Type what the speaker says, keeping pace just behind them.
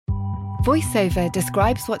VoiceOver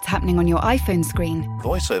describes what's happening on your iPhone screen,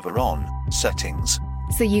 VoiceOver on, settings,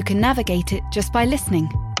 so you can navigate it just by listening.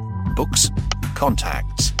 books,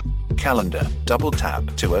 contacts, calendar, double tap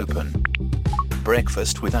to open.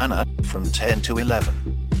 Breakfast with Anna from 10 to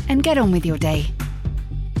 11. And get on with your day.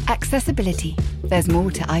 Accessibility. There's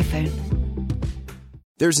more to iPhone.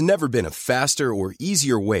 There's never been a faster or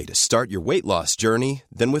easier way to start your weight loss journey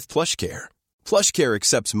than with PlushCare. PlushCare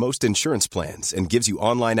accepts most insurance plans and gives you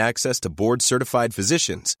online access to board-certified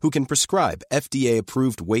physicians who can prescribe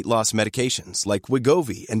FDA-approved weight loss medications like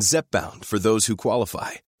Wegovy and Zepbound for those who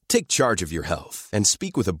qualify. Take charge of your health and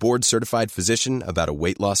speak with a board-certified physician about a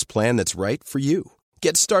weight loss plan that's right for you.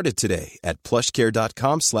 Get started today at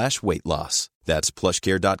plushcare.com/weight loss. That's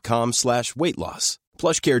plushcare.com/weight loss.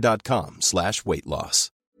 plushcare.com/weight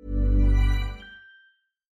loss.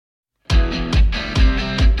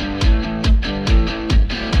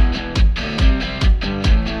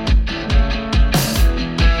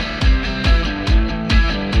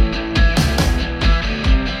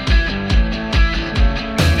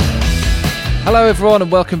 Hello everyone and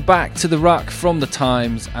welcome back to The Ruck from The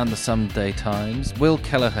Times and The Sunday Times. Will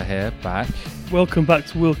Kelleher here, back. Welcome back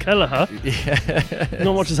to Will Kelleher. Yeah.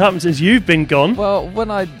 Not much has happened since you've been gone. Well, when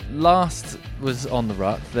I last was on The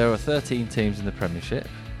Ruck, there were 13 teams in the Premiership.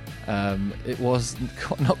 It was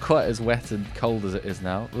not quite as wet and cold as it is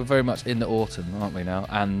now. We're very much in the autumn, aren't we now?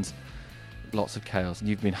 And lots of chaos. And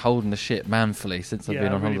you've been holding the shit manfully since I've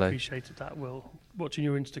been on holiday. I really appreciated that, Will. Watching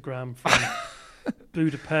your Instagram from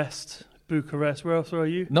Budapest, Bucharest. Where else are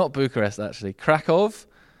you? Not Bucharest, actually. Krakow,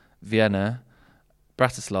 Vienna,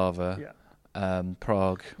 Bratislava,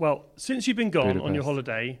 Prague. Well, since you've been gone Budapest. On your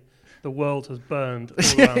holiday, the world has burned all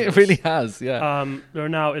around It us. really has, yeah. There are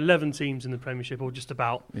now 11 teams in the Premiership, or just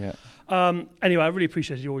about. Yeah. Anyway, I really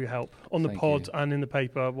appreciated all your help on the Thank pod you. and in the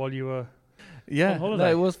paper while you were Yeah, on holiday.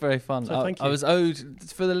 no, it was very fun. So thank you. I was owed,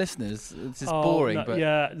 for the listeners, this is boring, no, but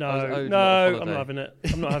yeah, I was no, owed a lot of I'm not holiday. having it.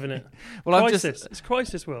 I'm not having it. Well, Crisis. It's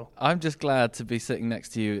crisis, Will. I'm just glad to be sitting next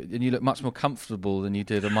to you, and you look much more comfortable than you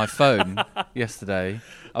did on my phone yesterday.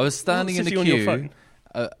 I was standing in the Sitting on your phone?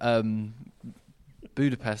 queue at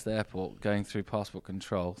Budapest airport, going through passport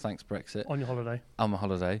control, thanks Brexit, On your holiday. on my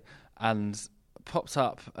holiday, and popped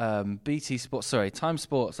up Time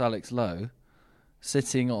Sports Alex Lowe,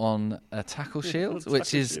 sitting on a tackle shield,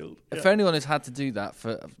 which is, for anyone who's had to do that,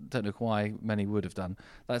 I don't know why many would have done,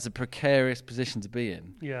 that's a precarious position to be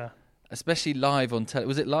in. Yeah. Especially live on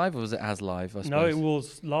was it live or was it as live, I suppose? No, it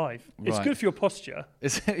was live. It's Right. good for your posture.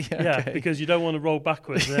 Is it? Yeah, Yeah, okay. because you don't want to roll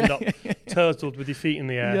backwards and end up turtled with your feet in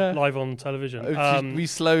the air Yeah. live on television. We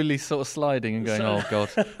slowly sort of sliding and going, oh God.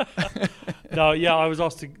 No, yeah, I was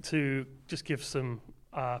asked to just give some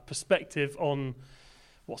perspective on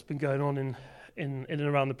what's been going on in and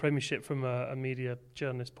around the Premiership from a media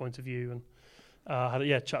journalist point of view, and had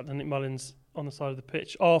a chat to Nick Mullins on the side of the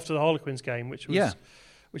pitch after the Harlequins game, which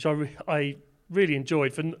I really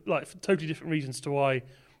enjoyed for totally different reasons to why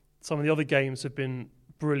some of the other games have been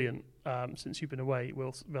brilliant since you've been away.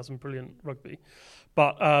 We've had some brilliant rugby,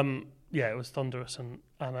 but it was thunderous and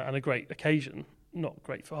a great occasion. Not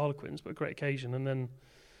great for Harlequins, but a great occasion. And then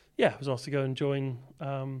I was asked to go and join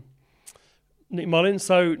Nick Mullins.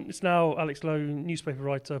 So it's now Alex Lowe, newspaper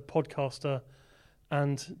writer, podcaster,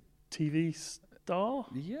 and TV star.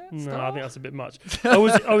 Yeah, no, star? I think that's a bit much. I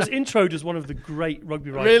was introed as one of the great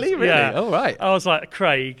rugby writers. Really? Yeah. Oh, right. I was like,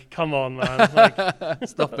 Craig, come on, man. Like,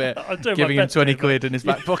 Stop it. I'm doing Giving my him best 20 here, but- quid in his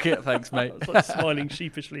back pocket. Thanks, mate. I was like smiling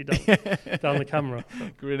sheepishly down the camera.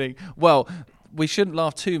 Grinning. Well, we shouldn't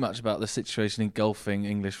laugh too much about the situation engulfing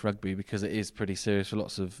English rugby because it is pretty serious for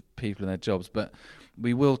lots of people in their jobs, but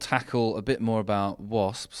we will tackle a bit more about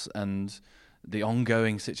Wasps and the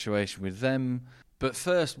ongoing situation with them. But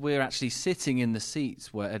first, we're actually sitting in the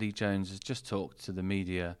seats where Eddie Jones has just talked to the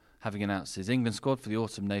media, having announced his England squad for the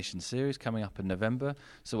Autumn Nations Series coming up in November.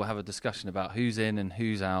 So we'll have a discussion about who's in and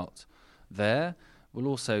who's out there. We'll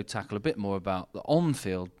also tackle a bit more about the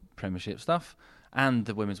on-field Premiership stuff and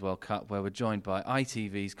the Women's World Cup, where we're joined by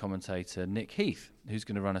ITV's commentator Nick Heath, who's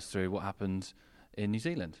going to run us through what happened in New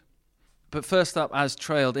Zealand. But first up, as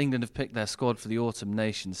trailed, England have picked their squad for the Autumn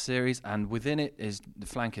Nations Series, and within it is the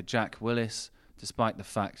flanker Jack Willis, despite the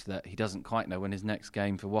fact that he doesn't quite know when his next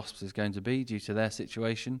game for Wasps is going to be due to their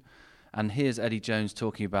situation. And here's Eddie Jones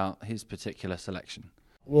talking about his particular selection.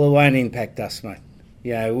 Well, it won't impact us, mate.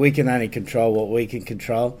 We can only control what we can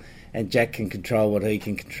control, and Jack can control what he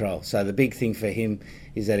can control. So the big thing for him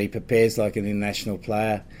is that he prepares like an international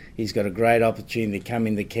player. He's got a great opportunity to come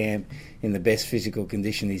into camp in the best physical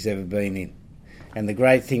condition he's ever been in. And the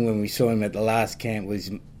great thing when we saw him at the last camp was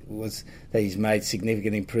was that he's made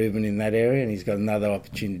significant improvement in that area, and he's got another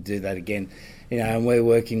opportunity to do that again. And we're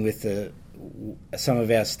working with some of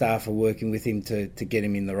our staff are working with him to get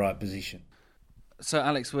him in the right position. So,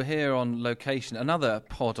 Alex, we're here on location, another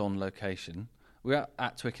pod on location. We were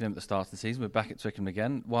at Twickenham at the start of the season. We're back at Twickenham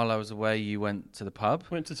again. While I was away, you went to the pub.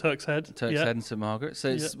 Went to Turk's Head. Head and St Margaret.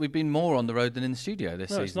 So we've been more on the road than in the studio this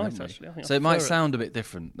season. It's nice, actually. I think so it might sound a bit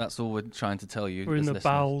different. That's all we're trying to tell you. We're in the listeners.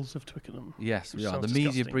 bowels of Twickenham. Yes, we are. The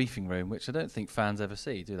media briefing room, which I don't think fans ever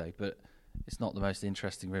see, do they? But it's not the most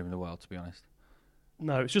interesting room in the world, to be honest.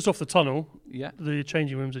 No, it's just off the tunnel. Yeah. The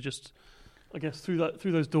changing rooms are just, I guess, through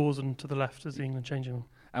those doors and to the left is the England changing room.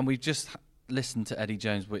 And we've just listened to Eddie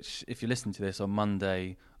Jones, which, if you're listening to this on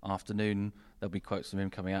Monday afternoon, there'll be quotes from him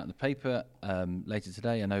coming out in the paper later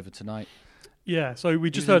today and over tonight. Yeah, so we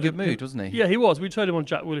just heard heard in a good mood, wasn't he? Yeah, he was. We heard him on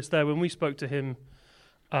Jack Willis there when we spoke to him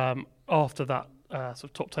after that sort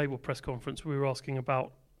of top table press conference. We were asking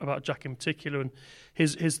about Jack in particular, and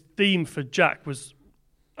his theme for Jack was,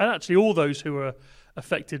 and actually all those who were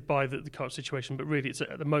affected by the current situation, but really it's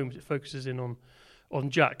at the moment it focuses in on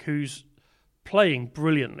Jack, who's playing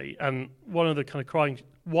brilliantly, and one of the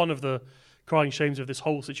crying shames of this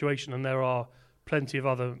whole situation, and there are plenty of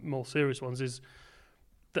other more serious ones, is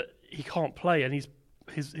that he can't play, and his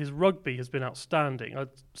rugby has been outstanding. I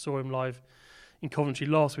saw him live in Coventry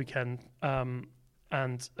last weekend,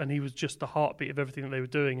 and he was just the heartbeat of everything that they were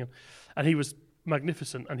doing, and he was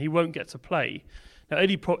magnificent, and he won't get to play. Now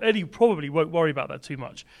Eddie probably won't worry about that too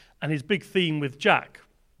much, and his big theme with Jack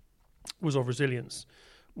was of resilience,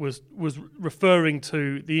 was referring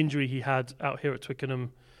to the injury he had out here at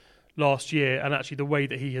Twickenham last year, and actually the way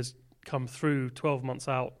that he has come through 12 months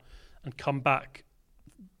out and come back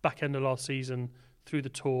end of last season through the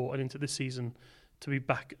tour and into this season to be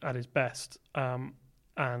back at his best. And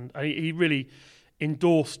he really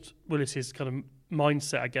endorsed Willis's kind of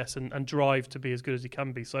mindset, I guess, and drive to be as good as he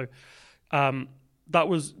can be. So that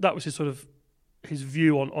was his sort of his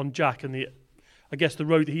view on Jack and I guess the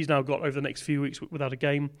road that he's now got over the next few weeks without a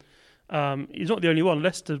game. He's not the only one.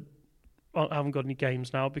 Leicester haven't got any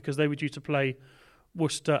games now because they were due to play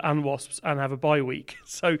Worcester and Wasps and have a bye week.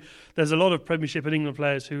 So there's a lot of Premiership and England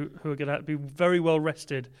players who are going to be very well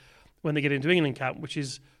rested when they get into England camp, which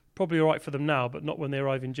is probably all right for them now, but not when they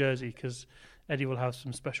arrive in Jersey, because Eddie will have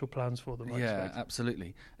some special plans for them. I expect.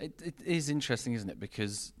 Absolutely. It is interesting, isn't it?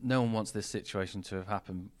 Because no one wants this situation to have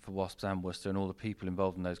happened for Wasps and Worcester and all the people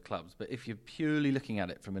involved in those clubs. But if you're purely looking at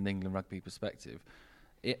it from an England rugby perspective,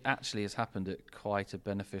 it actually has happened at quite a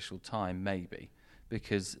beneficial time, maybe,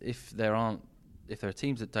 because if there are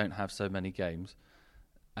teams that don't have so many games,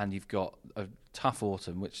 and you've got a tough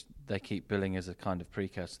autumn, which they keep billing as a kind of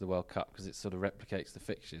precursor to the World Cup because it sort of replicates the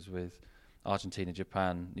fixtures with Argentina,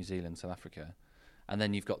 Japan, New Zealand, South Africa, and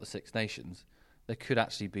then you've got the Six Nations, there could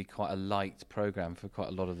actually be quite a light programme for quite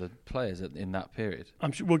a lot of the players in that period.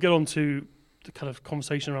 I'm sure we'll get on to the kind of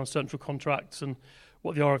conversation around central contracts and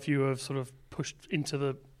what the RFU have sort of pushed into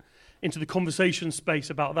the conversation space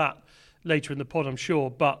about that later in the pod, I'm sure.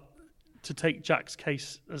 But to take Jack's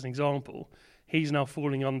case as an example, he's now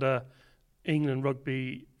falling under England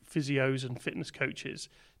rugby physios and fitness coaches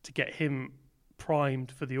to get him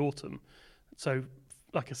primed for the autumn. So,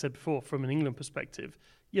 like I said before, from an England perspective,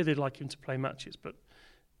 yeah, they'd like him to play matches, but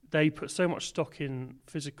they put so much stock in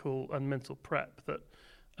physical and mental prep that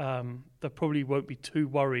they probably won't be too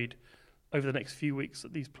worried over the next few weeks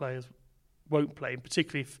that these players won't play, and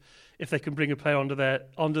particularly if they can bring a player under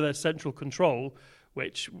their central control,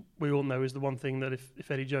 which we all know is the one thing that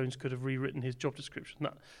if Eddie Jones could have rewritten his job description,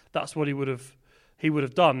 that's what he would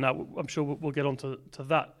have done. Now I'm sure we'll get on to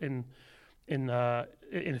that in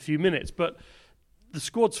a few minutes, but the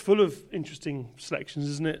squad's full of interesting selections,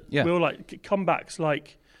 isn't it? Yeah. We're like comebacks.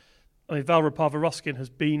 Valrapava Ruskin has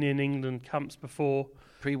been in England camps before.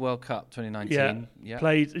 Pre-World Cup 2019.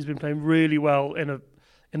 Yeah. He's been playing really well in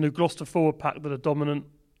the Gloucester forward pack that are dominant.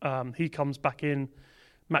 He comes back in.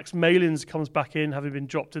 Max Malins comes back in, having been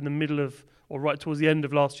dropped in the middle of, or right towards the end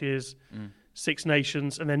of last year's Six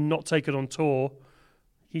Nations, and then not taken on tour.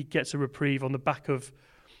 He gets a reprieve on the back of,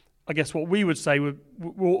 I guess, what we would say were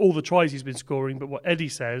all the tries he's been scoring, but what Eddie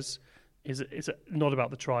says is it's not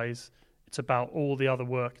about the tries. It's about all the other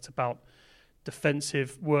work. It's about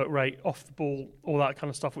defensive work rate, off the ball, all that kind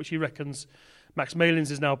of stuff, which he reckons Max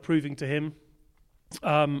Malins is now proving to him.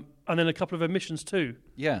 And then a couple of omissions too.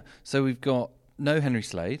 Yeah, so we've got no Henry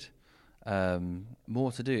Slade,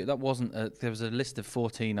 more to do. That wasn't there was a list of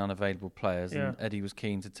 14 unavailable players, and Eddie was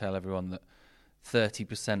keen to tell everyone that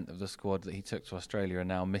 30% of the squad that he took to Australia are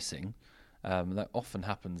now missing. That often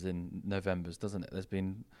happens in Novembers, doesn't it? There's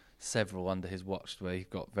been several under his watch where you've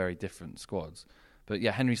got very different squads. But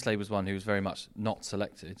yeah, Henry Slade was one who was very much not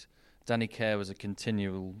selected. Danny Kerr was a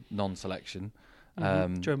continual non-selection.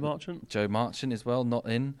 Joe Marchant. Joe Marchant as well, not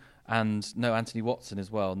in. And no, Anthony Watson as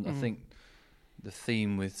well. I think the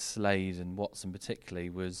theme with Slade and Watson particularly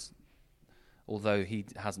was, although he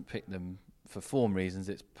hasn't picked them for form reasons,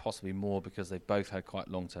 it's possibly more because they both had quite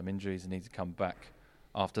long-term injuries and need to come back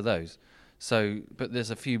after those. So, but there's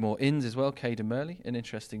a few more ins as well. Caden Murley, an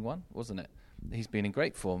interesting one, wasn't it? He's been in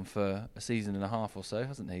great form for a season and a half or so,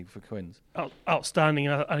 hasn't he, for Quins? Outstanding.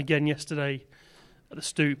 And again, yesterday at the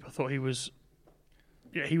Stoop, I thought he was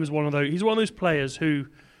one of those. He's one of those players who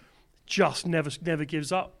just never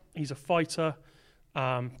gives up. He's a fighter.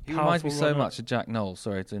 He reminds me so much of Jack Knowles.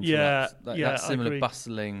 Sorry to interrupt. That similar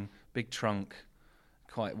bustling, big trunk,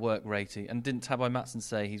 quite work ratey. And didn't Tabai Matson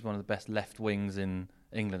say he's one of the best left wings in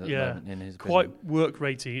England at the moment? In his quite opinion? Work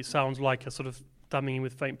ratey. It sounds like a sort of damning him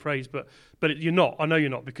with faint praise, but you're not. I know you're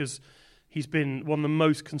not, because he's been one of the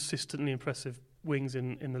most consistently impressive wings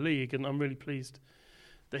in the league, and I'm really pleased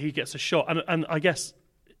that he gets a shot. And I guess,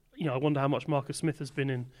 I wonder how much Marcus Smith has been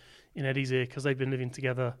in Eddie's ear, because they've been living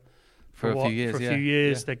together for a few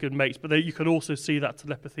years. Yeah. They're good mates, but you can also see that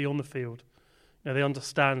telepathy on the field. They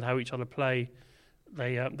understand how each other play.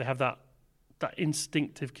 They have that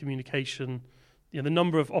instinctive communication. The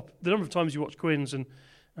number of times you watch Quins and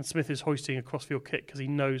Smith is hoisting a crossfield kick because he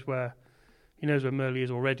knows where Murley is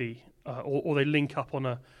already, or they link up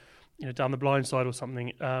on down the blind side or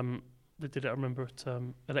something. They did it, I remember,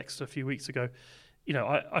 at Exeter a few weeks ago.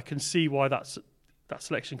 I can see why that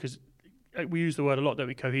selection, because we use the word a lot, don't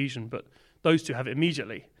we, cohesion, but those two have it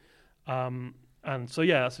immediately. And so,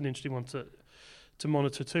 that's an interesting one to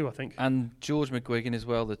monitor too, I think. And George McGuigan as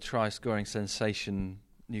well, the try-scoring sensation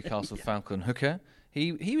Newcastle Falcon hooker.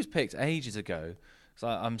 He was picked ages ago. So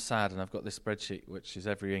I'm sad, and I've got this spreadsheet, which is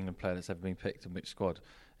every England player that's ever been picked in which squad.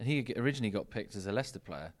 And he originally got picked as a Leicester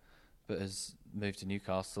player, but has moved to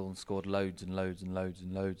Newcastle and scored loads and loads and loads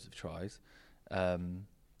and loads of tries. And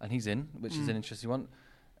he's in, which is an interesting one.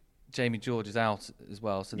 Jamie George is out as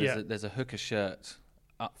well, so there's a hooker shirt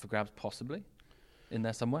up for grabs, possibly, in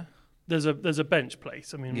there somewhere. There's a bench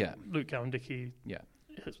place. I mean, Luke Cowan-Dickie,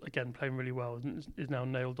 again, playing really well, and is now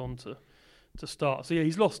nailed on to start. So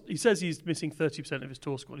he's lost. He says he's missing 30% of his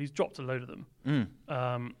tour squad. He's dropped a load of them,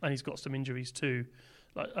 and he's got some injuries too.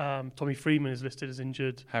 Like Tommy Freeman is listed as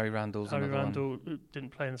injured. Harry Randall didn't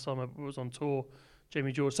play in the summer, but was on tour.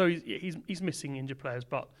 Jamie George. So he's missing injured players,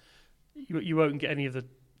 but you won't get any of the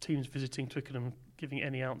teams visiting Twickenham giving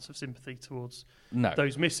any ounce of sympathy towards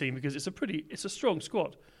those missing, because it's a strong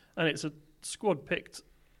squad, and it's a squad picked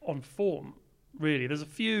on form. Really, there's a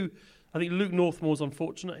few. I think Luke Northmore's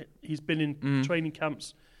unfortunate. He's been in training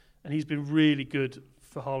camps, and he's been really good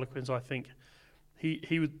for Harlequins. I think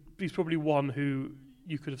he's probably one who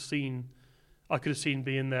I could have seen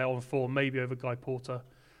be in there on form, maybe over Guy Porter.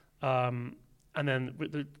 And then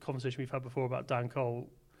with the conversation we've had before about Dan Cole,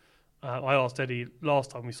 I asked Eddie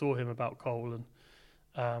last time we saw him about Cole,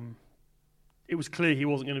 and it was clear he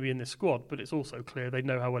wasn't going to be in this squad, but it's also clear they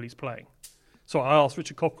know how well he's playing. So I asked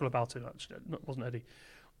Richard Cockrell about it, actually. It wasn't Eddie.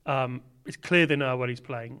 It's clear they know how well he's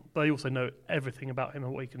playing, but they also know everything about him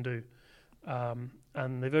and what he can do.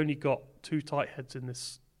 And they've only got 2 tight heads in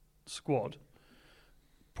this squad,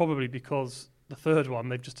 probably because the third one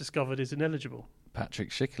they've just discovered is ineligible.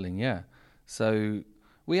 Patrick Schickling, yeah. So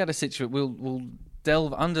we had a situation. We'll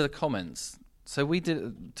delve under the comments. So we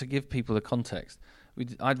did, to give people the context,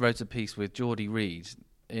 I'd wrote a piece with Geordie Reid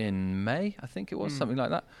in May, I think it was, something like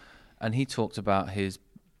that, and he talked about his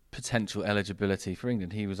potential eligibility for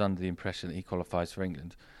England. He was under the impression that he qualifies for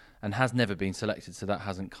England and has never been selected, so that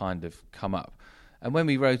hasn't kind of come up. And when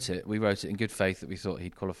we wrote it in good faith that we thought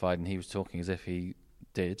he'd qualified, and he was talking as if he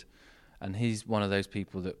did. And he's one of those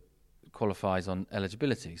people that qualifies on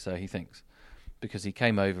eligibility, so he thinks, because he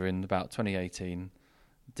came over in about 2018,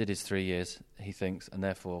 did his 3 years, he thinks, and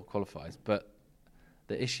therefore qualifies. But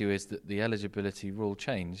the issue is that the eligibility rule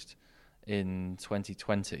changed in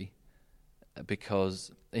 2020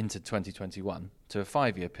 because into 2021 to a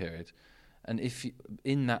 5-year period. And if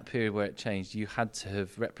in that period where it changed, you had to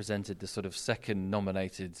have represented the sort of second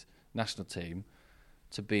nominated national team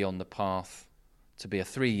to be on the path to be a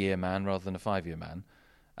 3-year man rather than a 5-year man.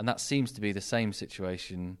 And that seems to be the same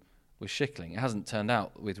situation with Schickling. It hasn't turned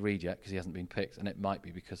out with Reid yet because he hasn't been picked, and it might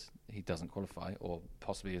be because he doesn't qualify or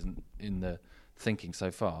possibly isn't in the thinking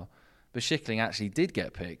so far. But Schickling actually did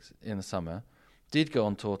get picked in the summer, did go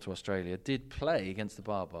on tour to Australia, did play against the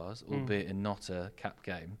Barbars, albeit in not a capped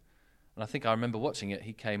game. And I think I remember watching it,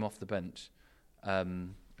 he came off the bench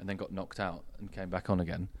and then got knocked out and came back on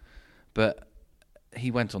again. But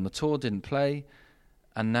he went on the tour, didn't play,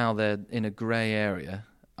 and now they're in a grey area,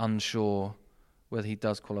 unsure whether he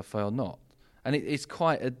does qualify or not. And it's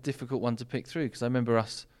quite a difficult one to pick through, because I remember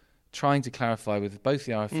us trying to clarify with both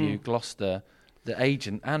the RFU, Gloucester, the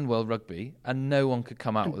agent, and World Rugby, and no one could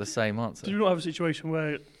come out with the same answer. Do you not have a situation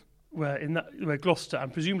where Gloucester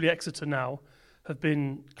and presumably Exeter now have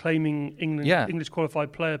been claiming English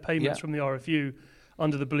qualified player payments from the RFU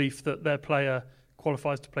under the belief that their player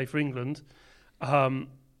qualifies to play for England? And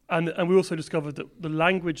we also discovered that the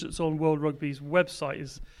language that's on World Rugby's website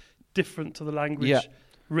is different to the language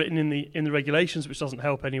written in the regulations, which doesn't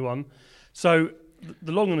help anyone. So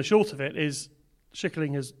the long and the short of it is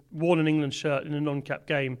Schickling has worn an England shirt in a non-cap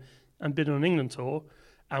game and been on an England tour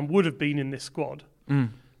and would have been in this squad,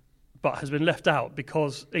 but has been left out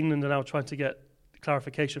because England are now trying to get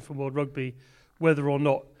clarification from World Rugby whether or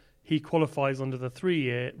not he qualifies under the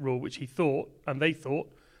 3-year rule, which he thought, and they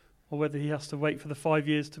thought, or whether he has to wait for the 5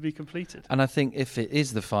 years to be completed. And I think if it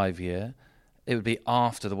is the 5-year, it would be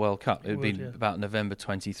after the World Cup. It would be about November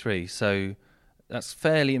 23. So that's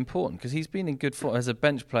fairly important, because he's been in good form. As a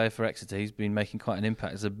bench player for Exeter, he's been making quite an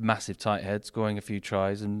impact as a massive tight head, scoring a few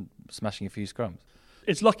tries and smashing a few scrums.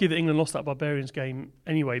 It's lucky that England lost that Barbarians game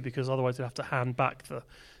anyway, because otherwise they'd have to hand back the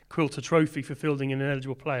Quilter Trophy for fielding an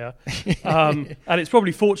ineligible player. And it's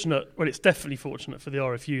probably fortunate, well, it's definitely fortunate for the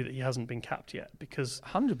RFU that he hasn't been capped yet, because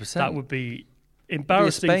 100%. that would be embarrassing.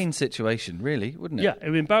 It'd be a Spain situation, really, wouldn't it? Yeah, it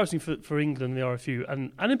would be embarrassing for England and the RFU,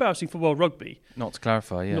 and embarrassing for World Rugby. Not to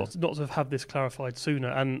clarify, yeah. Not to have had this clarified sooner.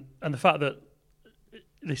 And the fact that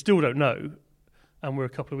they still don't know, and we're a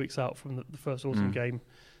couple of weeks out from the first autumn game,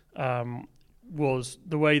 was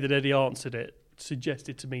the way that Eddie answered it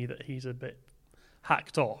suggested to me that he's a bit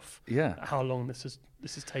hacked off. Yeah, how long this is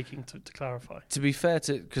taking to clarify. To be fair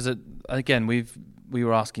to, because again we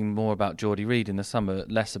were asking more about Geordie Reid in the summer,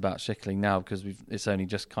 less about Schickling now, because it's only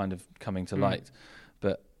just kind of coming to light.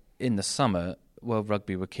 But in the summer, World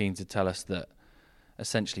Rugby were keen to tell us that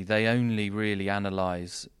essentially they only really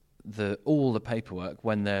analyse all the paperwork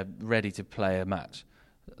when they're ready to play a match.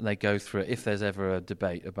 They go through it if there's ever a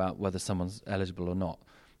debate about whether someone's eligible or not.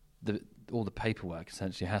 All the paperwork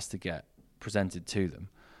essentially has to get presented to them,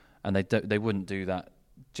 and they wouldn't do that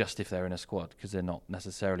just if they're in a squad, because they're not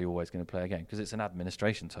necessarily always going to play a game, because it's an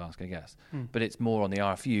administration task, I guess. But it's more on the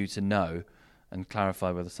RFU to know and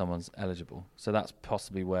clarify whether someone's eligible. So that's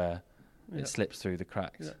possibly where it slips through the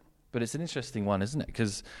cracks. Yeah. But it's an interesting one, isn't it?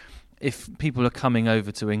 Because if people are coming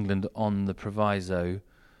over to England on the proviso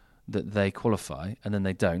that they qualify and then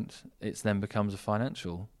they don't, it then becomes a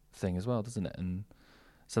financial thing as well, doesn't it? And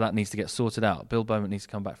so that needs to get sorted out. Bill Bowman needs to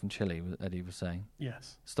come back from Chile, Eddie was saying.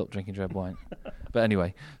 Yes. Stop drinking red wine. But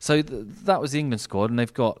anyway, so that was the England squad, and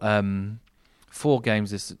they've got 4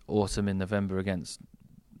 games this autumn in November against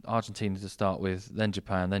Argentina to start with, then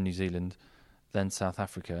Japan, then New Zealand, then South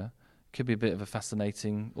Africa. Could be a bit of a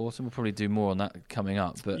fascinating autumn. We'll probably do more on that coming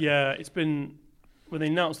up. But yeah, it's been when they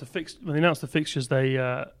announced the fixtures,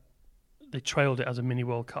 they trailed it as a mini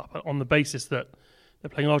World Cup on the basis that they're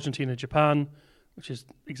playing Argentina, Japan, which is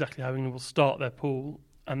exactly how England will start their pool,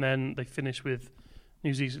 and then they finish with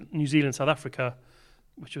New Zealand, South Africa,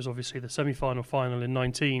 which was obviously the semi-final final in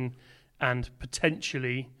 19, and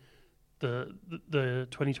potentially the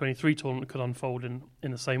 2023 tournament could unfold in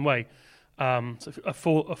the same way. So a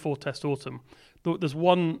four-test autumn. There's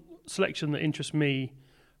one selection that interests me.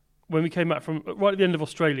 When we came back from right at the end of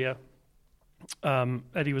Australia,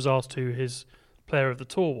 Eddie was asked who his player of the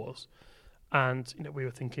tour was, and we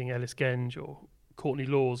were thinking Ellis Genge or Courtney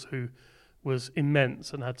Laws, who was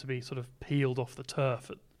immense and had to be sort of peeled off the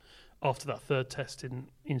turf after that third test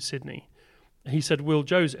in Sydney. He said Will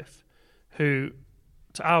Joseph, who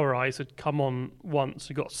to our eyes had come on once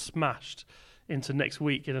and got smashed into next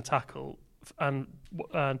week in a tackle and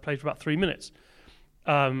played for about 3 minutes.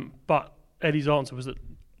 But Eddie's answer was that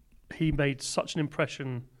he made such an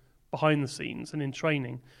impression behind the scenes and in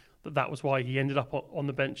training that was why he ended up on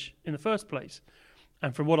the bench in the first place.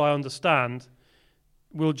 And from what I understand,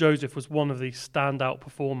 Will Joseph was one of the standout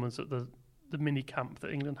performers at the mini camp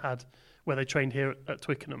that England had, where they trained here at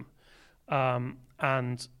Twickenham.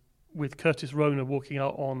 And with Curtis Rona walking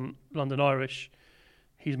out on London Irish,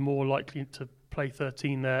 he's more likely to play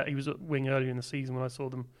 13 there. He was at wing earlier in the season when I saw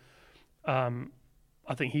them.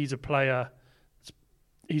 I think he's a player.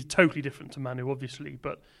 He's totally different to Manu, obviously,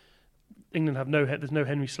 but England have there's no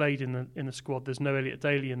Henry Slade in the squad. There's no Elliot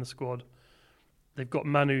Daly in the squad. They've got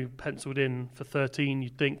Manu penciled in for 13.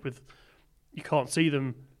 You'd think you can't see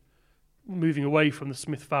them moving away from the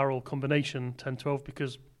Smith-Farrell combination 10-12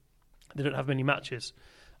 because they don't have many matches.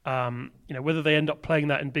 Whether they end up playing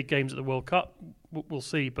that in big games at the World Cup, we'll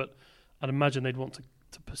see. But I'd imagine they'd want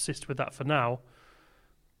to persist with that for now.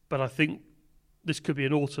 But I think this could be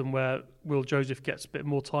an autumn where Will Joseph gets a bit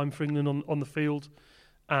more time for England on the field,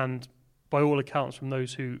 and by all accounts from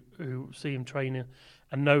those who see him training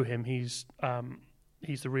and know him, he's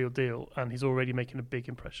the real deal, and he's already making a big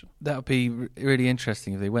impression. That would be really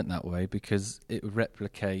interesting if they went that way, because it would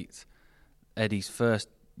replicate Eddie's first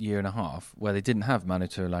year and a half, where they didn't have Manu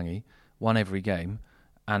Tuolangi, won every game,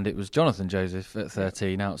 and it was Jonathan Joseph at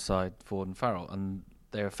 13 outside Ford and Farrell, and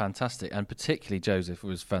they were fantastic, and particularly Joseph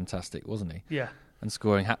was fantastic, wasn't he? Yeah. And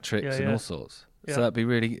scoring hat tricks and all sorts. Yeah. So that'd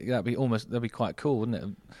be quite cool, wouldn't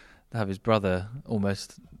it? To have his brother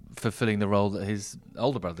almost fulfilling the role that his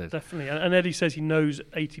older brother did. Definitely. And Eddie says he knows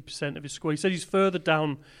 80% of his squad. He says he's further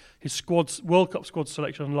down his World Cup squad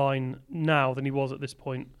selection line now than he was at this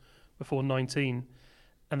point before 19.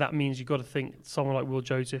 And that means you've got to think someone like Will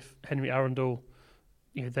Joseph, Henry Arundel,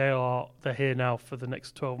 they're here now for the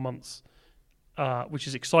next 12 months, which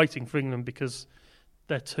is exciting for England because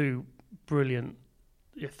they're two brilliant,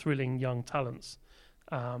 thrilling young talents.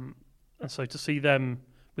 And so to see them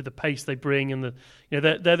with the pace they bring, and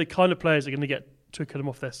they're the kind of players that are going to get Twickenham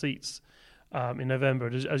off their seats in November.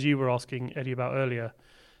 As you were asking Eddie about earlier,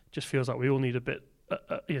 just feels like we all need a bit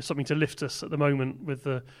something to lift us at the moment with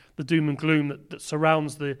the doom and gloom that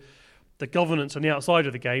surrounds the governance on the outside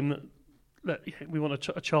of the game. That we want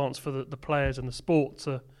a chance for the players and the sport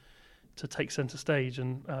to take centre stage,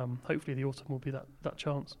 and hopefully the autumn will be that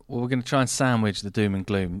chance. Well, we're going to try and sandwich the doom and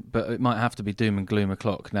gloom, but it might have to be doom and gloom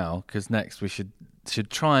o'clock now, because next we should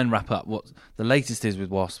try and wrap up what the latest is with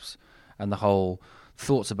Wasps and the whole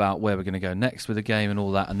thoughts about where we're going to go next with the game and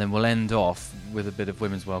all that, and then we'll end off with a bit of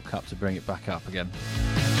Women's World Cup to bring it back up again.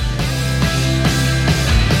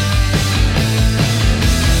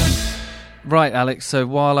 Right, Alex, so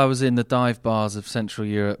while I was in the dive bars of Central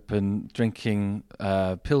Europe and drinking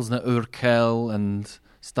Pilsner Urquell and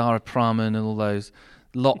Stara Pramen and all those,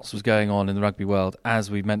 lots was going on in the rugby world, as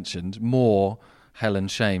we mentioned. More hell and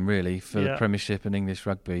shame, really, for the Premiership and English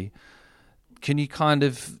rugby. Can you kind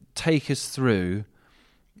of take us through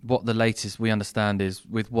what the latest we understand is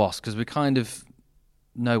with Wasps? Because we kind of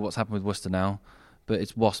know what's happened with Worcester now, but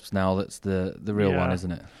it's Wasps now that's the real one,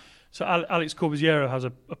 isn't it? So Alex Corbusiero has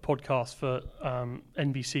a podcast for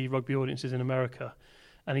NBC rugby audiences in America,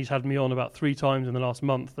 and he's had me on about 3 times in the last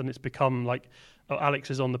month, and it's become like, Alex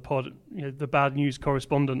is on the pod, the bad news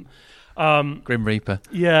correspondent. Grim Reaper.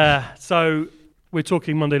 Yeah, so we're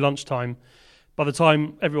talking Monday lunchtime. By the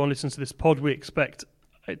time everyone listens to this pod, we expect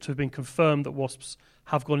it to have been confirmed that Wasps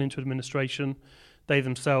have gone into administration. They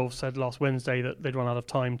themselves said last Wednesday that they'd run out of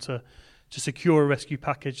time to secure a rescue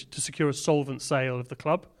package, to secure a solvent sale of the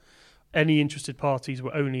club. Any interested parties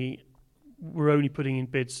were only putting in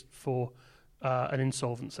bids for an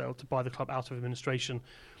insolvent sale to buy the club out of administration.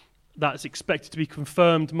 That's expected to be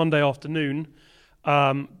confirmed Monday afternoon.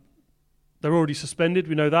 They're already suspended,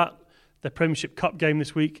 we know that. Their Premiership Cup game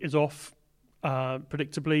this week is off,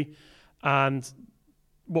 predictably. And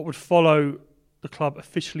what would follow the club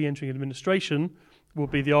officially entering administration will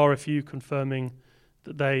be the RFU confirming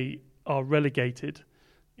that they are relegated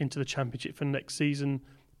into the Championship for next season,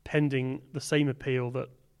 pending the same appeal that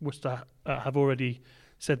Worcester have already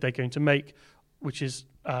said they're going to make, which is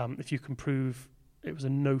if you can prove it was a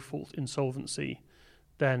no-fault insolvency,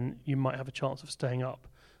 then you might have a chance of staying up.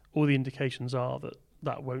 All the indications are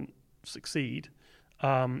that won't succeed.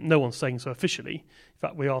 No one's saying so officially. In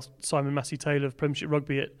fact, we asked Simon Massey-Taylor of Premiership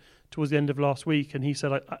Rugby towards the end of last week, and he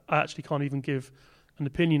said, I actually can't even give an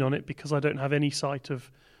opinion on it because I don't have any sight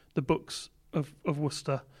of the books of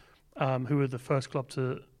Worcester, who were the first club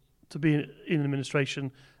to be in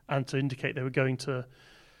administration and to indicate they were going to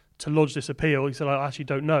lodge this appeal. He said, I actually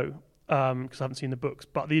don't know because I haven't seen the books,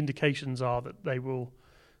 but the indications are that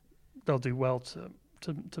they'll do well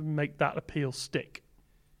to make that appeal stick.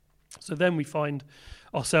 So then we find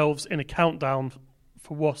ourselves in a countdown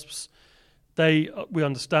for Wasps. They, we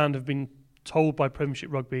understand, have been told by Premiership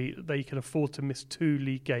Rugby that they can afford to miss 2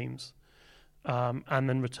 league games and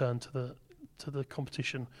then return to the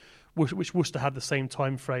competition, which Worcester had the same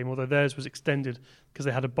time frame, although theirs was extended because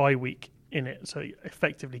they had a bye week in it, so it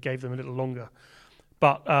effectively gave them a little longer.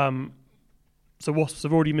 But so Wasps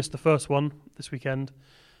have already missed the first one this weekend.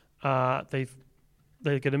 They're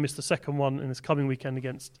going to miss the second one in this coming weekend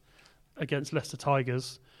against Leicester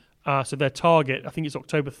Tigers. So their target, I think it's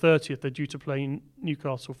October 30th, they're due to play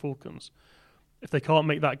Newcastle Falcons. If they can't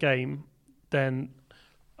make that game, then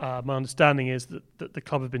my understanding is that the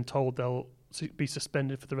club have been told they'll be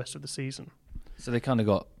suspended for the rest of the season. So they kind of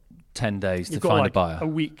got 10 days to You've find got a buyer. A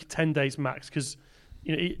week, 10 days max, because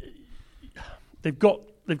they've got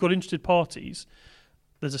interested parties,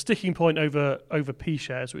 there's a sticking point over P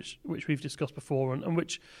shares, which we've discussed before, and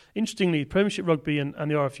which, interestingly, Premiership Rugby and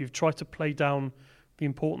the RFU have tried to play down the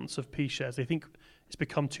importance of P shares. They think it's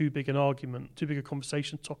become too big an argument, too big a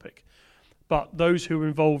conversation topic. But those who are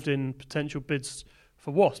involved in potential bids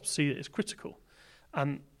for Wasps see it as critical.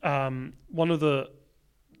 And one of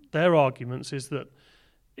their arguments is that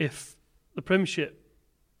if the Premiership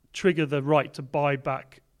trigger the right to buy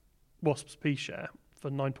back Wasps' P share for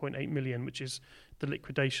 9.8 million, which is the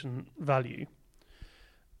liquidation value,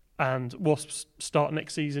 and Wasps start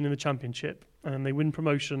next season in the Championship and then they win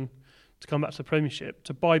promotion to come back to the Premiership,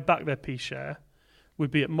 to buy back their P share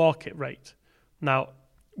would be at market rate. Now,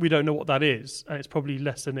 we don't know what that is, and it's probably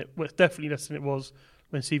less than it's definitely less than it was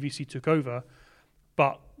when CVC took over,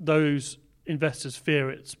 but those investors fear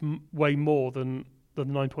it's way more than the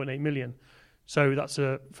 9.8 million. So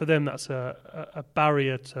for them that's a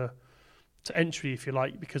barrier to entry, if you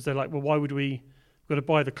like, because they're like, well, why would we've got to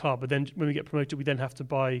buy the club, but then when we get promoted, we then have to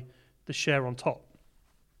buy the share on top.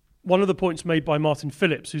 One of the points made by Martin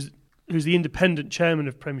Phillips, who's the independent chairman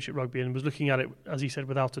of Premiership Rugby and was looking at it, as he said,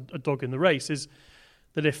 without a dog in the race, is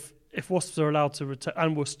that if Wasps are allowed to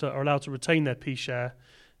and Worcester are allowed to retain their P share,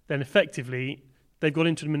 then effectively they've got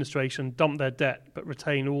into administration, dumped their debt, but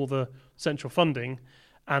retain all the central funding,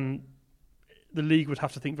 and the league would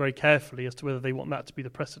have to think very carefully as to whether they want that to be the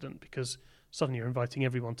precedent, because suddenly you're inviting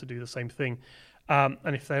everyone to do the same thing. And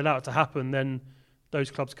if they allow it to happen, then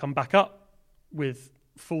those clubs come back up with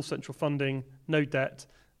full central funding, no debt,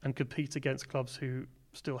 and compete against clubs who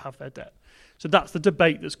still have their debt. So that's the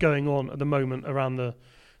debate that's going on at the moment around the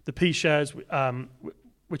P shares,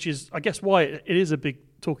 which is, I guess, why it is a big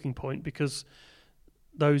talking point, because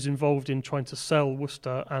those involved in trying to sell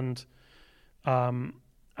Worcester and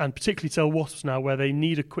particularly sell Wasps now, where they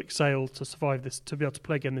need a quick sale to survive this, to be able to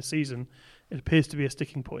play again this season, it appears to be a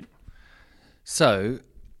sticking point. So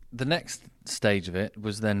the next stage of it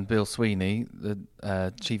was then Bill Sweeney,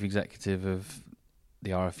 the chief executive of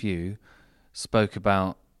the RFU, spoke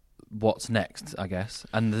about what's next, I guess,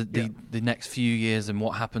 and the next few years and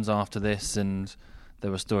what happens after this. And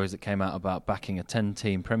there were stories that came out about backing a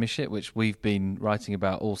 10-team Premiership, which we've been writing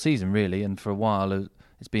about all season, really, and for a while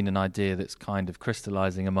it's been an idea that's kind of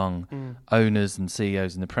crystallising among owners and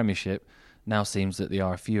CEOs in the Premiership. Now seems that the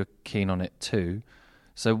RFU are keen on it too.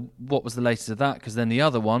 So what was the latest of that? Because then the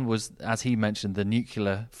other one was, as he mentioned, the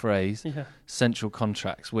nuclear phrase, central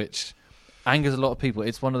contracts, which angers a lot of people.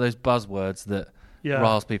 It's one of those buzzwords that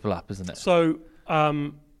riles people up, isn't it? So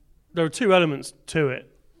there are two elements to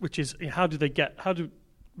it, which is how do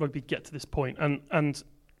rugby get to this point? And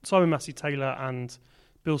Simon Massey-Taylor and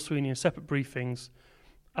Bill Sweeney in separate briefings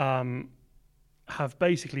have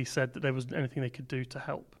basically said that there wasn't anything they could do to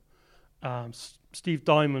help. Steve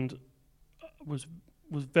Diamond was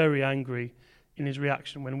very angry in his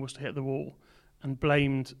reaction when Worcester hit the wall and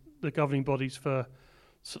blamed the governing bodies for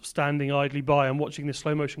sort of standing idly by and watching this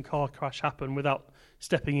slow-motion car crash happen without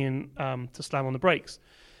stepping in to slam on the brakes.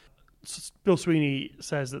 Bill Sweeney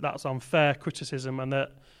says that that's unfair criticism, and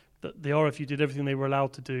that the RFU did everything they were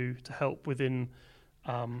allowed to do to help within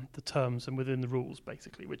the terms and within the rules,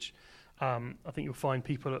 basically, which I think you'll find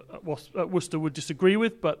people at Worcester would disagree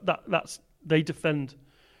with, but they defend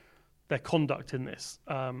their conduct in this.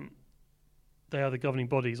 They are the governing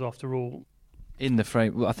bodies, after all. In the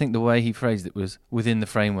frame, well, I think the way he phrased it was within the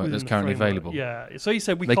framework that's currently available. Yeah, so he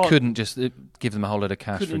said they couldn't just give them a whole lot of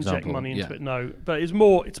cash, for example. Inject money into it, no. But it's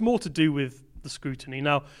more to do with the scrutiny.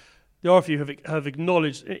 Now, the RFU have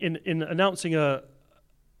acknowledged in announcing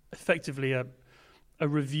effectively a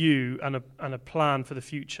review and a plan for the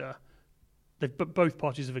future. Both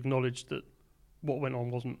parties have acknowledged that what went on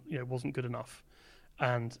wasn't good enough,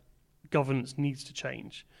 and governance needs to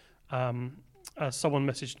change. As someone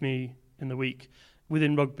messaged me in the week,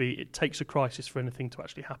 within rugby, it takes a crisis for anything to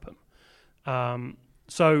actually happen.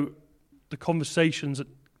 So the conversations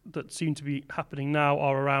that seem to be happening now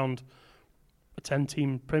are around a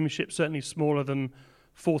 10-team Premiership, certainly smaller than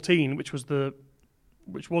 14, which was the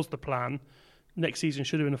plan. Next season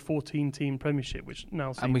should have been a 14-team Premiership, which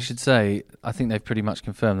now seems... And we should say, I think they've pretty much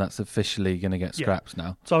confirmed that's officially going to get scrapped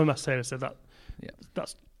now. Simon Massey-Taylor said that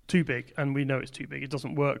that's too big, and we know it's too big. It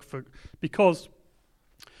doesn't work because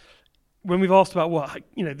when we've asked about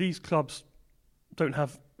these clubs don't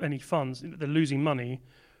have any funds, they're losing money,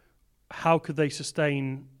 how could they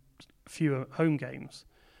sustain fewer home games?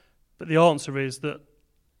 But the answer is that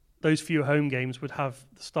those fewer home games would have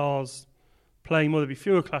the Stars playing more. There'd be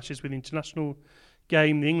fewer clashes with the international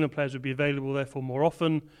game. The England players would be available, therefore, more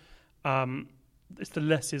often. It's the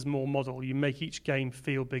less is more model. You make each game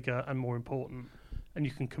feel bigger and more important, and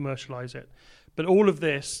you can commercialise it. But all of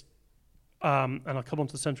this and I'll come on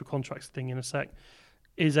to the central contracts thing in a sec,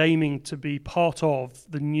 is aiming to be part of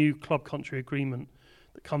the new club country agreement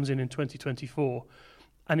that comes in 2024,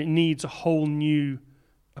 and it needs a whole new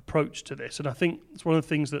approach to this. And I think it's one of the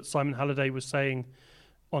things that Simon Halliday was saying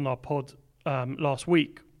on our pod last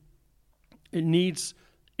week. It needs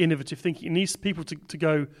innovative thinking. It needs people to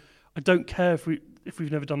go, I don't care if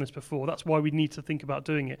we've never done this before. That's why we need to think about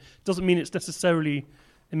doing it. Doesn't mean it's necessarily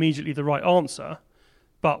immediately the right answer,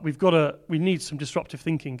 but we need some disruptive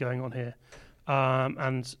thinking going on here.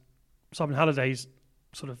 And Simon Halliday's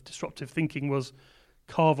sort of disruptive thinking was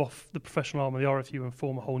carve off the professional arm of the RFU and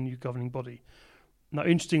form a whole new governing body. Now,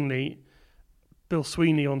 interestingly, Bill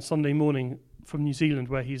Sweeney on Sunday morning from New Zealand,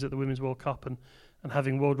 where he's at the Women's World Cup and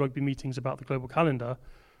having World Rugby meetings about the global calendar,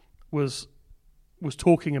 was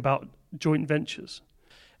talking about joint ventures.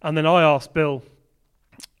 And then I asked Bill,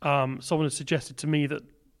 someone had suggested to me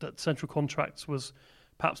that central contracts was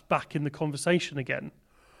perhaps back in the conversation again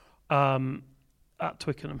at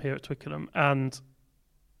Twickenham, here at Twickenham, and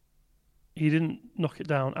he didn't knock it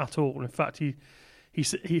down at all. In fact, he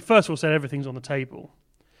first of all said everything's on the table,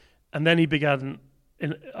 and then he began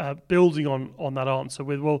building on that answer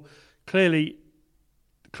with, well, clearly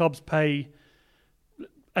clubs pay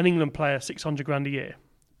an England player $600,000 a year,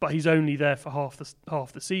 but he's only there for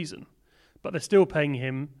half the season. But they're still paying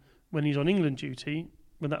him when he's on England duty,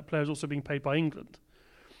 when that player is also being paid by England.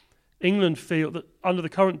 England feel that under the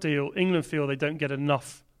current deal, they don't get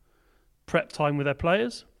enough prep time with their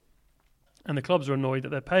players, and the clubs are annoyed that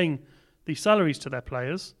they're paying these salaries to their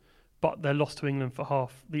players, but they're lost to England for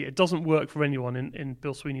half the year. It doesn't work for anyone in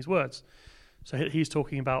Bill Sweeney's words. So he's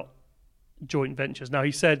talking about joint ventures. Now,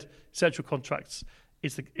 he said central contracts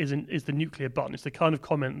is the nuclear button. It's the kind of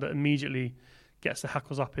comment that immediately gets the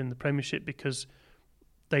hackles up in the Premiership, because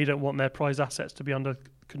they don't want their prize assets to be under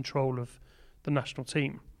control of the national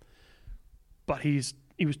team. But he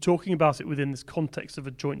was talking about it within this context of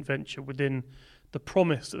a joint venture, within the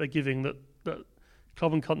promise that they're giving that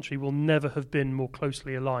club and country will never have been more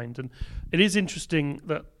closely aligned. And it is interesting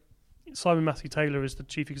that Simon Matthew-Taylor is the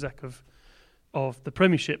chief exec of the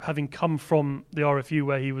Premiership, having come from the RFU,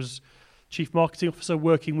 where he was chief marketing officer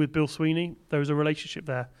working with Bill Sweeney. There is a relationship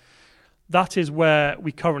there. That is where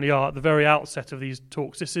we currently are at the very outset of these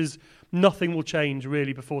talks. Nothing will change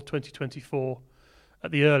really before 2024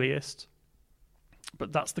 at the earliest.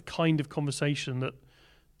 But that's the kind of conversation that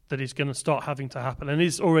is going to start having to happen, and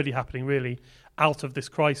is already happening really out of this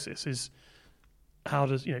crisis. Is how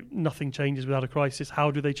does nothing changes without a crisis?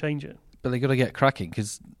 How do they change it? But they got to get cracking,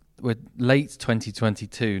 because we're late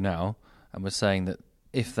 2022 now, and we're saying that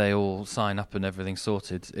if they all sign up and everything's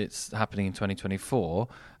sorted, it's happening in 2024.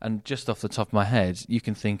 And just off the top of my head, you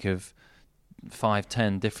can think of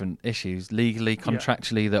 5-10 different issues legally,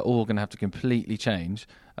 contractually, they're all going to have to completely change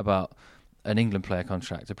about an England player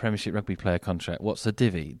contract, a Premiership Rugby player contract. What's the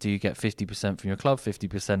divvy? Do you get 50% from your club,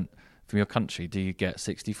 50% from your country? Do you get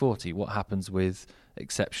 60-40? What happens with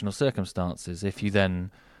exceptional circumstances? If you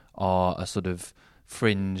then are a sort of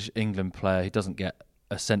fringe England player who doesn't get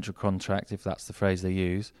a central contract, if that's the phrase they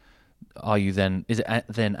use, is it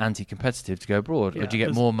then anti-competitive to go abroad, or do you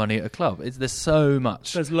get more money at a club? There's so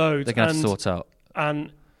much. There's loads. They're going to sort out.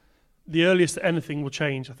 And the earliest that anything will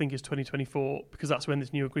change, I think, is 2024, because that's when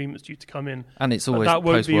this new agreement's due to come in. And it's always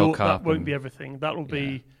post-World Cup. That won't be everything. That will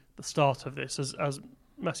be the start of this. As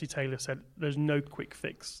Matthew-Taylor said, there's no quick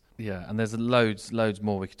fix. Yeah, and there's loads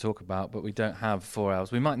more we could talk about, but we don't have 4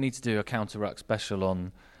 hours. We might need to do a counter-ruck special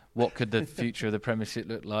on what could the future of the Premiership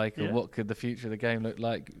look like, or what could the future of the game look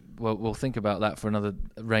like. Well, we'll think about that for another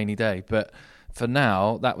rainy day. But for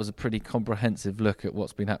now, that was a pretty comprehensive look at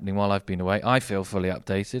what's been happening while I've been away. I feel fully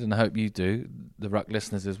updated, and I hope you do, the Ruck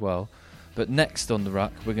listeners as well. But next on the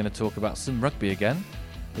Ruck, we're going to talk about some rugby again,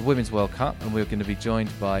 the Women's World Cup, and we're going to be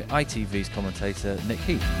joined by ITV's commentator, Nick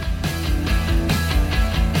Heath.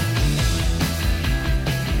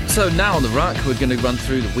 So now on the Ruck, we're going to run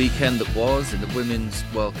through the weekend that was in the Women's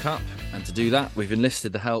World Cup. And to do that, we've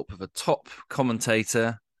enlisted the help of a top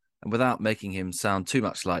commentator. And without making him sound too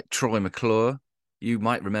much like Troy McClure, you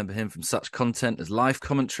might remember him from such content as live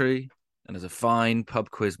commentary and as a fine pub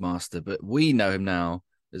quiz master. But we know him now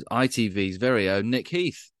as ITV's very own Nick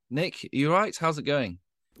Heath. Nick, are you all right? How's it going?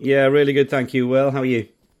 Yeah, really good, thank you. Will, how are you?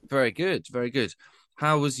 Very good, very good.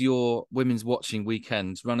 How was your women's watching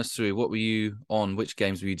weekend? Run us through. What were you on? Which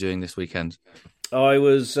games were you doing this weekend? I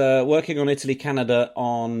was working on Italy-Canada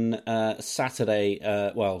on Saturday.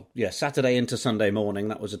 Saturday into Sunday morning.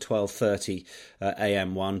 That was a 12:30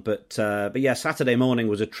 a.m. one. But yeah, Saturday morning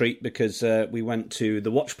was a treat because we went to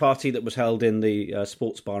the watch party that was held in the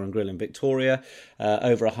Sports Bar and Grill in Victoria.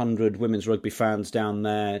 Over 100 women's rugby fans down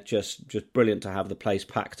there. Just brilliant to have the place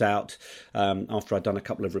packed out. After I'd done a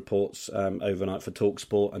couple of reports overnight for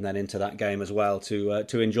TalkSport, and then into that game as well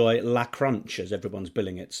to enjoy La Crunch, as everyone's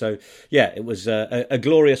billing it. So yeah, it was a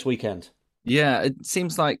glorious weekend. Yeah, it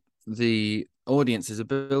seems like the audiences are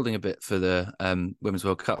building a bit for the Women's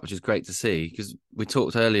World Cup, which is great to see, because we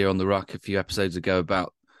talked earlier on the Ruck a few episodes ago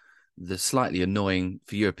about the slightly annoying,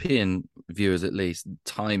 for European viewers at least,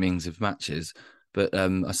 timings of matches. But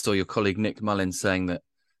I saw your colleague Nick Mullins saying that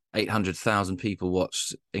 800,000 people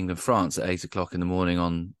watched England-France at 8 o'clock in the morning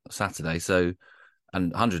on Saturday. So,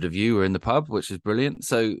 and 100 of you were in the pub, which is brilliant.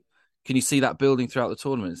 So can you see that building throughout the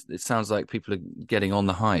tournament? It sounds like people are getting on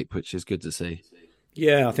the hype, which is good to see.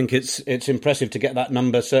 Yeah, I think it's impressive to get that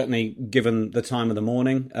number, certainly given the time of the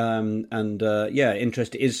morning.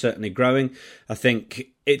 Interest is certainly growing. I think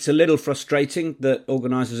it's a little frustrating that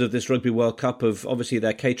organisers of this Rugby World Cup obviously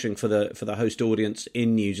they're catering for the host audience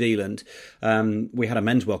in New Zealand. We had a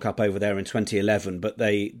Men's World Cup over there in 2011, but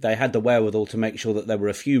they had the wherewithal to make sure that there were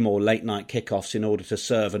a few more late night kickoffs in order to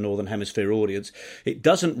serve a Northern Hemisphere audience. It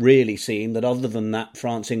doesn't really seem that, other than that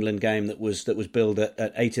France-England game that was billed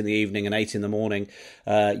at 8 in the evening and 8 in the morning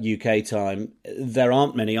UK time, there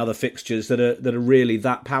aren't many other fixtures that are really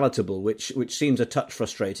that palatable, which seems a touch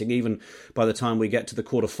frustrating. Even by the time we get to the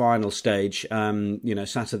quarter-final stage, Saturday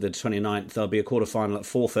the 29th, there'll be a quarter-final at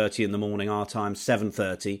 4:30 in the morning, our time,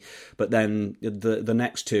 7:30, but then the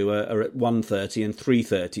next two are at 1:30 and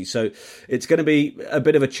 3:30. So it's going to be a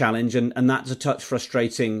bit of a challenge, and that's a touch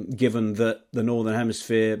frustrating given that the Northern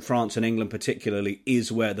Hemisphere, France and England particularly,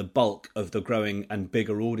 is where the bulk of the growing and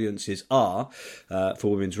bigger audiences are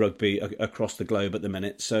for women's rugby across the globe at the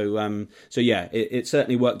minute. So it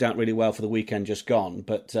certainly worked out really well for the weekend just gone,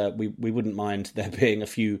 but we wouldn't mind there being a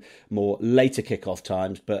few more later kick-off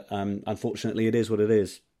times, but unfortunately it is what it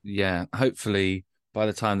is. Yeah, hopefully by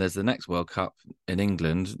the time there's the next World Cup in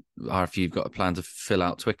England, RFU have got a plan to fill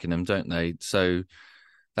out Twickenham, don't they? So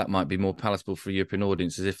that might be more palatable for European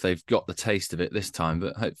audiences if they've got the taste of it this time,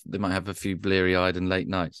 but they might have a few bleary-eyed and late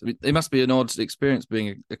nights. I mean, it must be an odd experience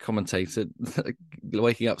being a commentator,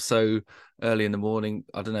 waking up so early in the morning.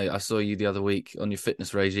 I don't know, I saw you the other week on your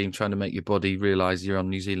fitness regime trying to make your body realise you're on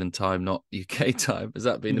New Zealand time, not UK time. Has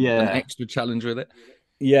that been an extra challenge with it?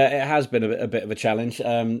 Yeah, it has been a bit of a challenge.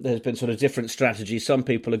 There's been sort of different strategies. Some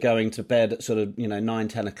people are going to bed at sort of 9,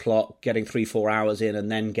 10 o'clock, getting 3-4 hours in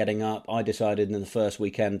and then getting up. I decided in the first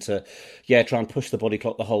weekend to try and push the body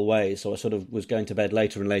clock the whole way. So I sort of was going to bed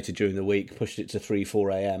later and later during the week, pushed it to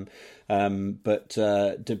 3-4 a.m.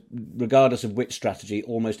 Regardless of which strategy,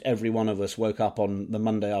 almost every one of us woke up on the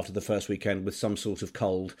Monday after the first weekend with some sort of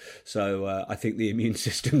cold. So I think the immune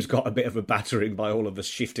system's got a bit of a battering by all of us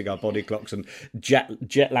shifting our body clocks and jet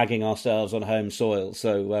lagging ourselves on home soil.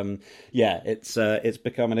 So it's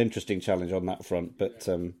become an interesting challenge on that front. But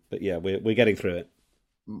we're getting through it.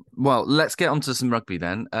 Well, let's get on to some rugby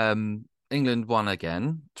then. England won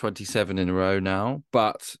again, 27 in a row now,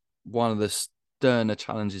 but one of the sterner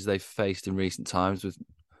challenges they've faced in recent times with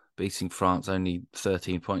beating France only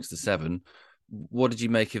 13 points to 7. What did you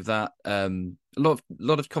make of that? A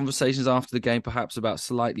lot of conversations after the game, perhaps about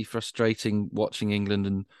slightly frustrating watching England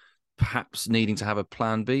and perhaps needing to have a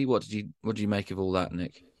plan B. What did you make of all that,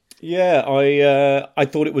 Nick? Yeah, I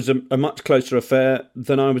thought it was a much closer affair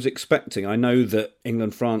than I was expecting. I know that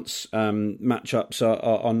England-France matchups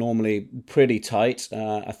are normally pretty tight.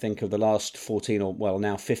 I think of the last 14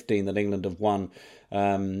 now 15 that England have won,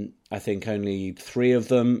 I think only 3 of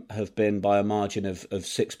them have been by a margin of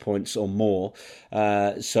 6 points or more.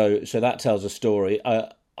 So that tells a story.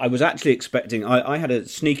 I was actually expecting, I had a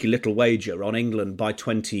sneaky little wager on England by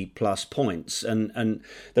 20 plus points. And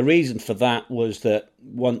the reason for that was that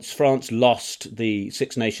once France lost the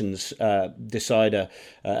Six Nations decider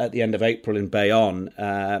at the end of April in Bayonne,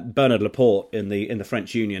 Bernard Laporte in the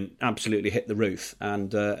French Union absolutely hit the roof.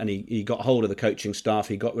 And he got hold of the coaching staff.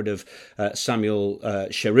 He got rid of Samuel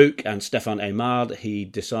Cherouk and Stéphane Aimard. He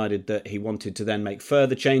decided that he wanted to then make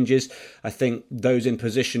further changes. I think those in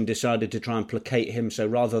position decided to try and placate him. So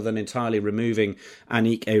rather than entirely removing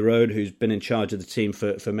Annick Hérault, who's been in charge of the team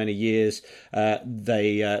for many years,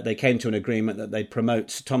 they came to an agreement that they'd promote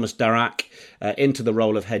promotes Thomas Darak into the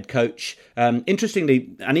role of head coach.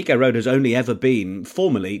 Interestingly, Aniko Road has only ever been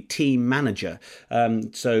formally team manager.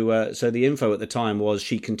 So the info at the time was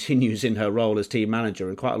she continues in her role as team manager,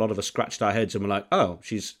 and quite a lot of us scratched our heads and were like, oh,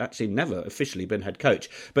 she's actually never officially been head coach.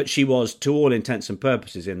 But she was, to all intents and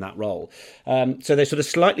purposes, in that role. So they sort of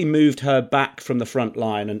slightly moved her back from the front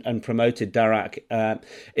line and promoted Darak.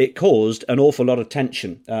 It caused an awful lot of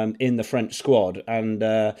tension in the French squad, and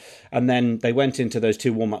then they went into those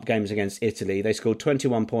 2 warm-up games against Italy. They scored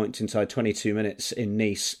 21 points inside 22 minutes in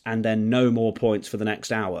Nice, and then no more points for the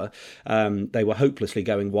next hour. They were hopelessly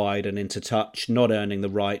going wide and into touch, not earning the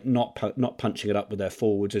right, not punching it up with their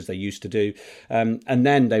forwards as they used to do. And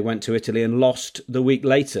then they went to Italy and lost the week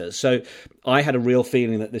later. So I had a real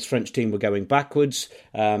feeling that this French team were going backwards,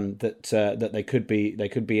 that they could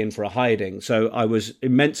be in for a hiding. So I was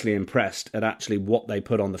immensely impressed at actually what they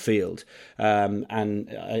put on the field. And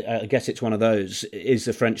I guess it's one of those: is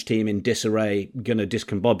the French team in disarray going to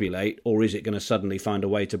discombobulate, or is it going to suddenly find a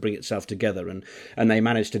way to bring itself together? And they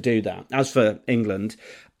managed to do that. As for England,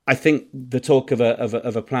 I think the talk of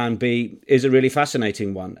a plan B is a really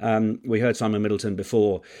fascinating one. We heard Simon Middleton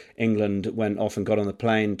before England went off and got on the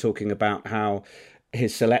plane talking about how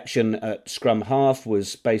his selection at scrum half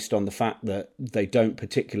was based on the fact that they don't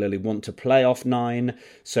particularly want to play off 9,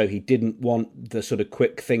 so he didn't want the sort of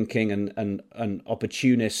quick thinking and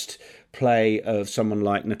opportunist play of someone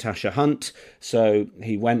like Natasha Hunt. So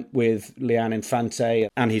he went with Leanne Infante,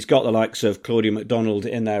 and he's got the likes of Claudia MacDonald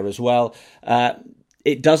in there as well.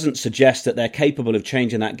 It doesn't suggest that they're capable of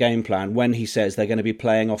changing that game plan when he says they're going to be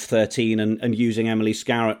playing off 13 and using Emily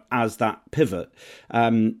Scarrett as that pivot.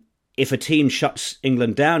 If a team shuts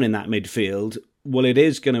England down in that midfield, well, it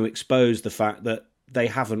is going to expose the fact that they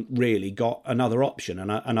haven't really got another option.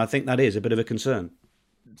 And I think that is a bit of a concern.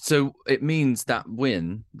 So it means that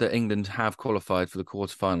win, that England have qualified for the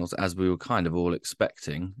quarterfinals, as we were kind of all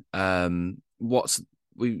expecting.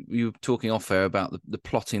 We were talking off air about the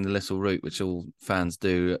plotting the little route, which all fans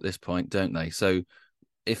do at this point, don't they? So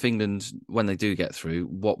if England, when they do get through,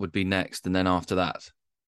 what would be next and then after that?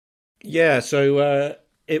 Yeah, so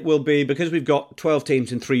it will be, because we've got 12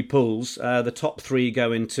 teams in 3 pools, the top 3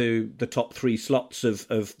 go into the top 3 slots of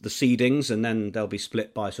the seedings, and then they'll be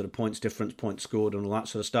split by sort of points difference, points scored and all that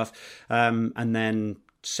sort of stuff. And then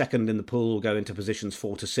second in the pool will go into positions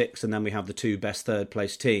 4 to 6, and then we have the 2 best third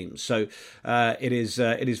place teams. So it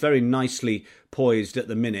is very nicely poised at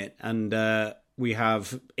the minute, and we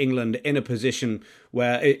have England in a position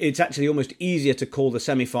where it's actually almost easier to call the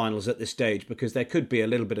semi-finals at this stage, because there could be a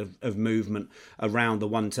little bit of movement around the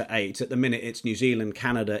 1 to 8. At the minute, it's New Zealand,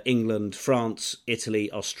 Canada, England, France,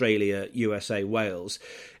 Italy, Australia, USA, Wales.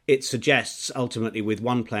 It suggests ultimately with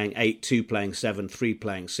 1 playing 8, 2 playing 7, 3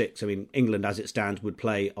 playing 6. I mean, England as it stands would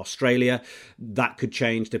play Australia. That could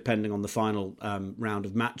change depending on the final round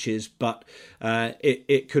of matches, but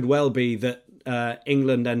it could well be that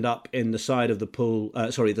England end up in the side of the pool,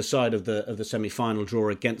 the side of the semi-final draw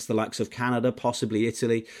against the likes of Canada, possibly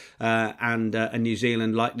Italy, and New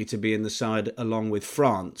Zealand likely to be in the side along with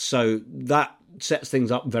France. So that sets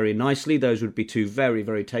things up very nicely. Those would be 2 very,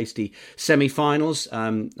 very tasty semi-finals.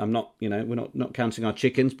 I'm not, we're not counting our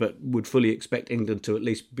chickens, but would fully expect England to at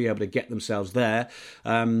least be able to get themselves there,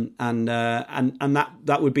 and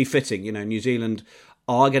that would be fitting. New Zealand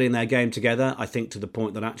are getting their game together, I think, to the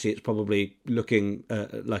point that actually it's probably looking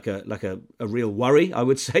like a real worry, I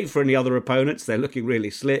would say, for any other opponents. They're looking really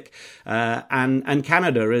slick. And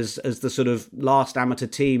Canada as the sort of last amateur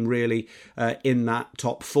team really in that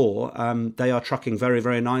top 4, they are trucking very,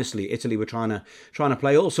 very nicely. Italy were trying to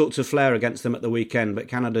play all sorts of flair against them at the weekend, but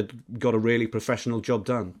Canada got a really professional job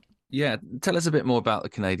done. Yeah, tell us a bit more about the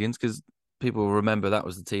Canadians, because people will remember that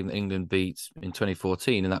was the team that England beat in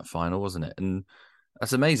 2014 in that final, wasn't it? And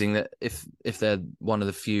that's amazing that if they're one of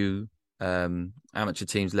the few amateur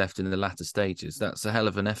teams left in the latter stages, that's a hell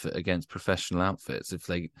of an effort against professional outfits if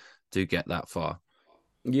they do get that far.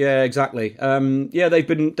 Yeah, exactly. They've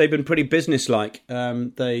been pretty businesslike.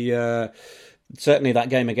 Certainly that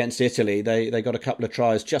game against Italy, they got a couple of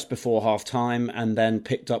tries just before half time and then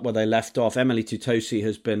picked up where they left off. Emily Tutosi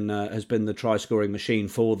has been the try scoring machine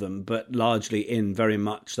for them, but largely in very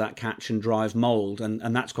much that catch and drive mould,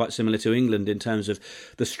 and that's quite similar to England in terms of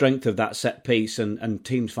the strength of that set piece and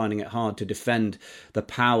teams finding it hard to defend the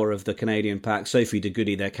power of the Canadian pack. Sophie de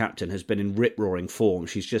Goody, their captain, has been in rip roaring form.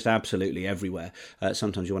 She's just absolutely everywhere.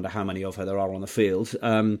 Sometimes you wonder how many of her there are on the field.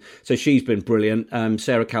 So she's been brilliant.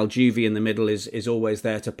 Sarah Caljuvi in the middle is is always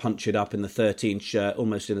there to punch it up in the 13 shirt,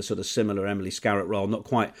 almost in a sort of similar Emily Scarrett role. Not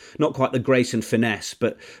quite the grace and finesse,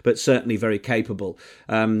 but certainly very capable.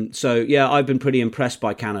 So yeah, I've been pretty impressed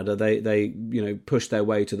by Canada. They pushed their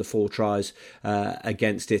way to the 4 tries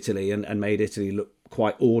against Italy and made Italy look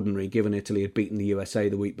quite ordinary, given Italy had beaten the USA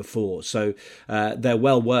the week before. So they're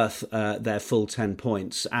well worth their full 10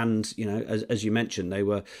 points. And, as you mentioned, they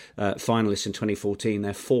were finalists in 2014.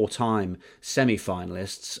 They're 4-time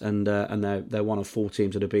semi-finalists, and they're one of 4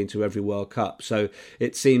 teams that have been to every World Cup. So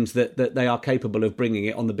it seems that they are capable of bringing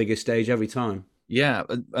it on the biggest stage every time. Yeah,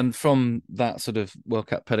 and from that sort of World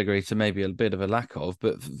Cup pedigree to maybe a bit of a lack of,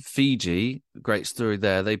 but Fiji, great story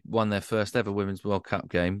there. They won their first ever Women's World Cup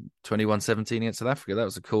game, 21-17 against South Africa. That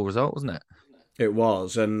was a cool result, wasn't it? It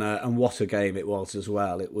was, and what a game it was as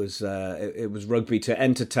well. It was rugby to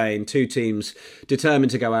entertain, 2 teams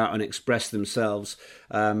determined to go out and express themselves,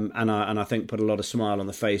 and I think put a lot of smile on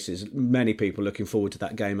the faces. Many people looking forward to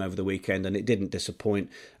that game over the weekend, and it didn't disappoint.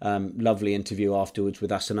 Lovely interview afterwards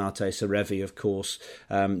with Asanate Serevi, of course,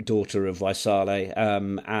 daughter of Waisale,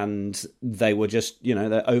 and they were just,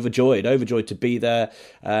 they're overjoyed to be there.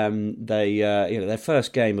 Their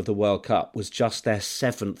first game of the World Cup was just their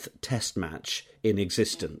 7th Test match in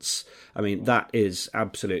existence. I mean, that is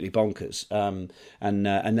absolutely bonkers. And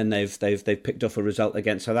then they've picked off a result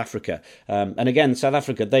against South Africa. And again, South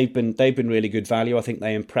Africa, they've been really good value. I think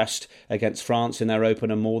they impressed against France in their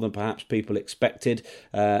opener more than perhaps people expected.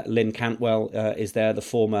 Lynn Cantwell is there, the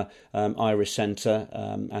former Irish centre,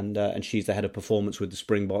 and she's the head of performance with the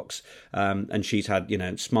Springboks. And she's had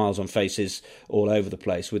smiles on faces all over the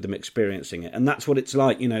place with them experiencing it. And that's what it's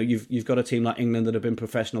like. You've got a team like England that have been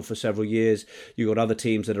professional for several years. You've got other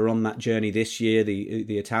teams that are on that journey this year,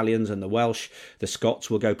 the Italians and the Welsh. The Scots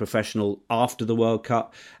will go professional after the World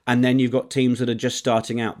Cup. And then you've got teams that are just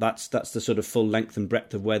starting out. That's the sort of full length and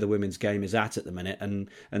breadth of where the women's game is at the minute. And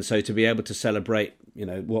so to be able to celebrate,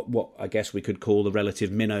 what I guess we could call the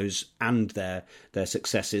relative minnows and their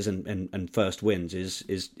successes and first wins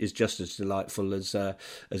is just as delightful as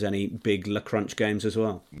any big La Crunch games as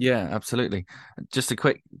well. Yeah, absolutely. Just a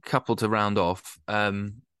quick couple to round off.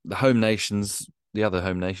 The other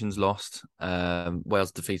home nations lost.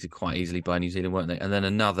 Wales defeated quite easily by New Zealand, weren't they? And then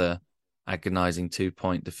another agonising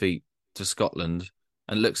 2-point defeat to Scotland.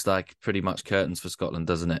 And it looks like pretty much curtains for Scotland,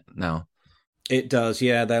 doesn't it, now? It does,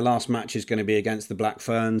 yeah. Their last match is going to be against the Black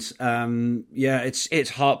Ferns. It's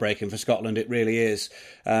heartbreaking for Scotland, it really is.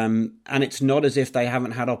 And it's not as if they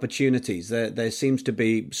haven't had opportunities. There seems to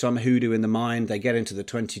be some hoodoo in the mind. They get into the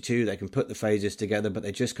 22, they can put the phases together, but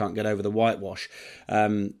they just can't get over the whitewash.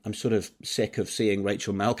 I'm sort of sick of seeing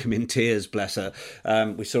Rachel Malcolm in tears, bless her.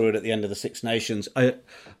 We saw it at the end of the Six Nations.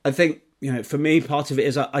 I think, for me, part of it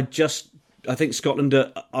is I think Scotland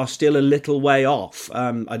are still a little way off.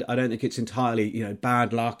 I don't think it's entirely,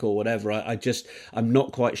 bad luck or whatever. I'm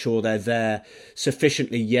not quite sure they're there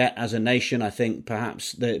sufficiently yet as a nation. I think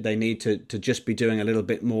perhaps they need to just be doing a little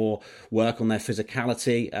bit more work on their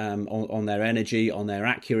physicality, on their energy, on their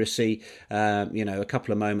accuracy. A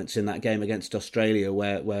couple of moments in that game against Australia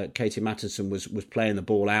where Katie Matheson was playing the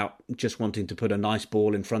ball out, just wanting to put a nice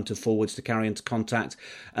ball in front of forwards to carry into contact,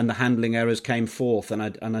 and the handling errors came forth. And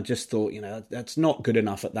I just thought, that's not good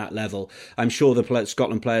enough at that level. I'm sure the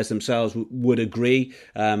Scotland players themselves would agree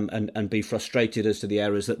and be frustrated as to the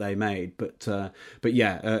errors that they made. But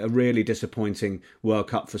yeah, a really disappointing World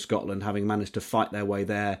Cup for Scotland, having managed to fight their way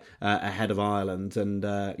there ahead of Ireland. And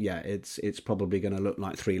it's probably going to look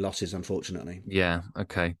like 3 losses, unfortunately. Yeah,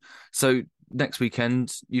 okay. So next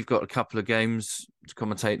weekend, you've got a couple of games to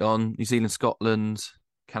commentate on. New Zealand, Scotland,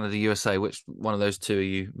 Canada, USA. Which one of those 2 are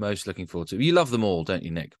you most looking forward to? You love them all, don't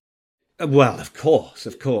you, Nick? Well, of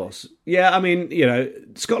course. Yeah, I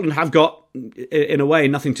mean, Scotland have got, in a way,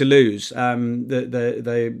 nothing to lose.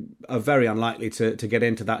 They are very unlikely to get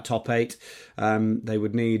into that top 8. They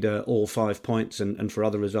would need all 5 points and for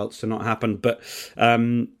other results to not happen. But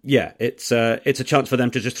it's a chance for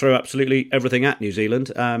them to just throw absolutely everything at New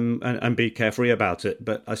Zealand and be carefree about it.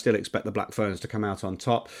 But I still expect the Black Ferns to come out on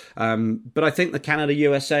top. But I think the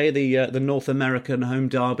Canada-USA, the North American home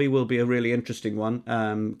derby, will be a really interesting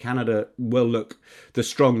one. Canada will look the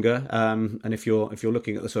stronger, and if you're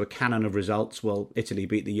looking at the sort of canon of results, well, Italy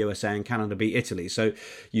beat the USA and Canada beat Italy, so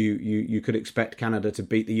you could expect Canada to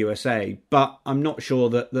beat the USA, but I'm not sure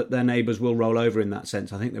that their neighbours will roll over in that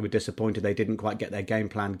sense. I think they were disappointed they didn't quite get their game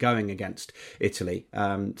plan going against Italy,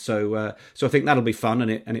 so I think that'll be fun,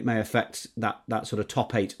 and it may affect that sort of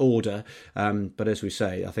top 8 order, but as we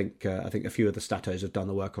say, I think a few of the statos have done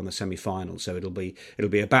the work on the semi-finals, so it'll be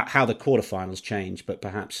about how the quarterfinals change, but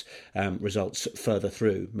perhaps results further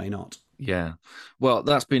through may not. Yeah. Well,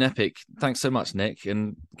 that's been epic. Thanks so much, Nick,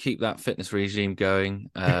 and keep that fitness regime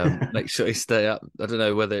going. Make sure you stay up. I don't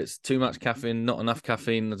know whether it's too much caffeine, not enough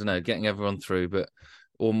caffeine. I don't know, getting everyone through,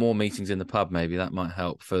 or more meetings in the pub, maybe that might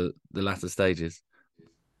help for the latter stages.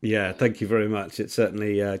 Yeah, thank you very much. It's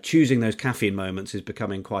certainly choosing those caffeine moments is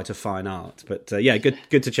becoming quite a fine art. But yeah, good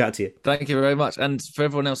to chat to you. Thank you very much. And for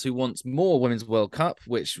everyone else who wants more Women's World Cup,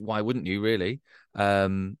 which why wouldn't you really?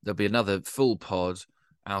 There'll be another full pod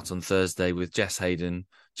out on Thursday with Jess Hayden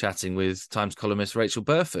chatting with Times columnist Rachel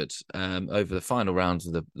Burford over the final rounds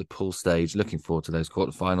of the pool stage. Looking forward to those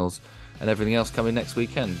quarterfinals and everything else coming next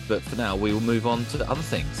weekend. But for now, we will move on to other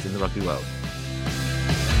things in the rugby world.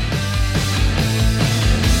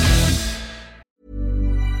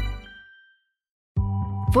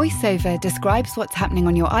 VoiceOver describes what's happening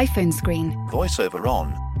on your iPhone screen, VoiceOver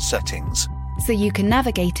on, settings, so you can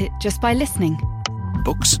navigate it just by listening.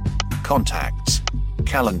 books, contacts,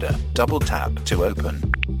 calendar, double tap to open.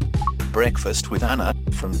 Breakfast with Anna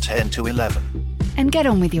from 10 to 11. And get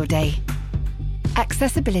on with your day.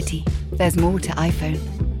 Accessibility. There's more to iPhone.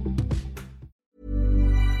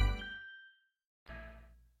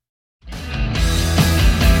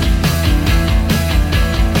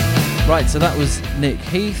 Right, so that was Nick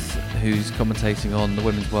Heath, who's commentating on the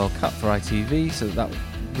Women's World Cup for ITV. So that was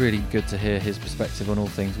really good to hear his perspective on all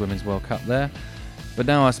things Women's World Cup there. But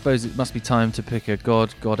now I suppose it must be time to pick a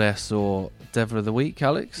god, goddess, or devil of the week,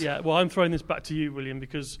 Alex. Yeah, well, I'm throwing this back to you, William,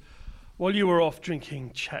 because while you were off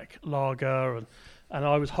drinking Czech lager and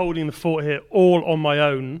I was holding the fort here all on my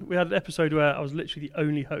own, we had an episode where I was literally the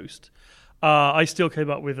only host. I still came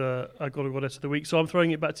up with a god or goddess of the week, so I'm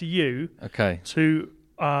throwing it back to you. Okay.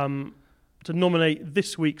 To nominate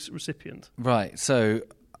this week's recipient. Right, so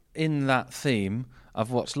in that theme, I've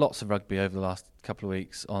watched lots of rugby over the last couple of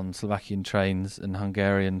weeks on Slovakian trains and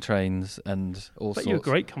Hungarian trains and all sorts. But you're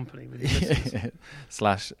great company with your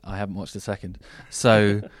listeners. / I haven't watched a second.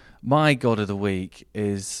 So my god of the week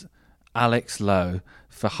is Alex Lowe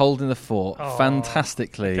for holding the fort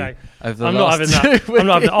fantastically over the last 2 weeks. I'm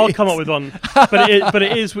not having that. I'll come up with one, but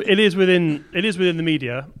it is within the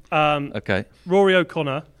media. Okay. Rory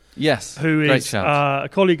O'Connor, yes, who is a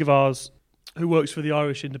colleague of ours who works for the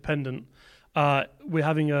Irish Independent. We're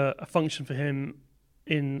having a function for him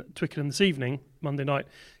in Twickenham this evening, Monday night,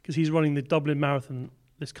 because he's running the Dublin Marathon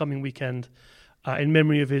this coming weekend in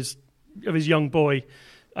memory of his young boy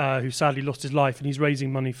who sadly lost his life, and he's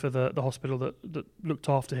raising money for the hospital that looked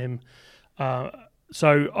after him.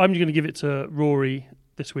 So I'm going to give it to Rory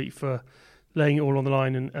this week for laying it all on the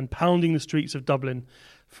line and pounding the streets of Dublin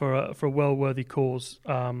for a well-worthy cause,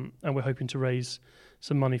 and we're hoping to raise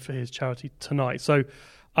some money for his charity tonight. So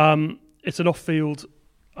it's an off-field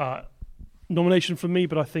nomination from me,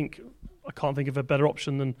 but I can't think of a better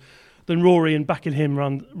option than Rory and backing him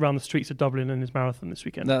around the streets of Dublin in his marathon this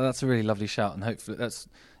weekend. That's a really lovely shout, and hopefully as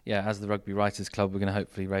the Rugby Writers Club, we're going to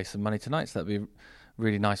hopefully raise some money tonight, so that'd be a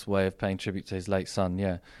really nice way of paying tribute to his late son,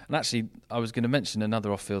 yeah. And actually, I was going to mention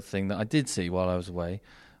another off-field thing that I did see while I was away,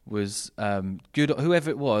 was good. Whoever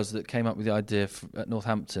it was that came up with the idea at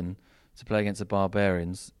Northampton to play against the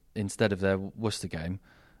Barbarians instead of their Worcester game,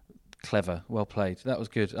 clever, well played. That was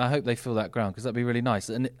good. I hope they fill that ground, because that'd be really nice.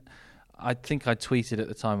 And I think I tweeted at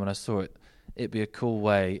the time when I saw it, it'd be a cool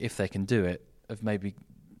way, if they can do it, of maybe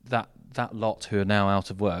that lot who are now out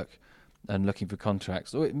of work and looking for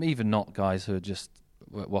contracts, or even not guys who are just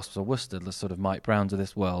Wasps or Worcester, the sort of Mike Browns of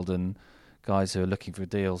this world, and guys who are looking for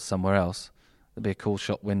deals somewhere else. It'd be a cool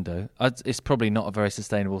shop window. It's probably not a very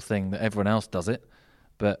sustainable thing that everyone else does it,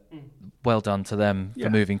 but well done to them for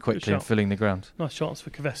moving quickly and filling the ground. Nice chance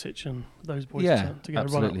for Kovacic and those boys to get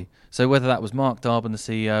absolutely. a run up. So whether that was Mark Darbin, the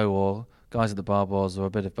CEO, or guys at the Barbars, or a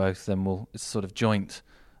bit of both, then it's a sort of joint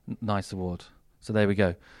nice award. So there we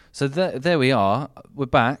go. So there we are. We're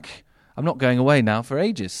back. I'm not going away now for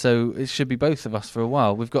ages, so it should be both of us for a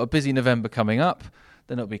while. We've got a busy November coming up.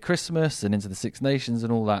 Then it'll be Christmas and into the Six Nations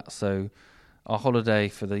and all that. So our holiday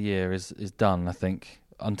for the year is done, I think,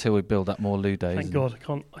 until we build up more Lou days. Thank God,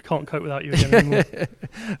 I can't cope without you again anymore.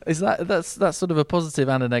 That's sort of a positive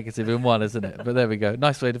and a negative in one, isn't it? But there we go.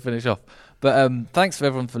 Nice way to finish off. But thanks for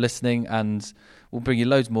everyone for listening, and we'll bring you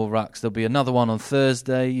loads more rucks. There'll be another one on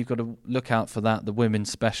Thursday. You've got to look out for that, the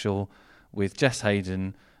women's special with Jess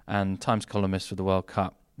Hayden and Times columnist for the World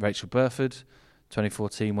Cup, Rachel Burford,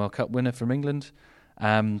 2014 World Cup winner from England.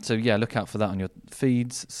 So yeah, look out for that on your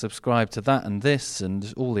feeds. Subscribe to that and this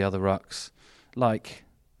and all the other rucks.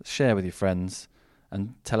 Share with your friends,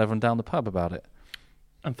 and tell everyone down the pub about it.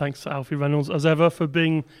 And thanks to Alfie Reynolds, as ever, for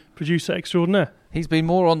being producer extraordinaire. He's been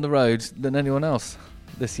more on the road than anyone else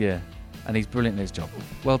this year, and he's brilliant in his job.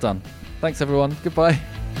 Well done. Thanks, everyone. Goodbye.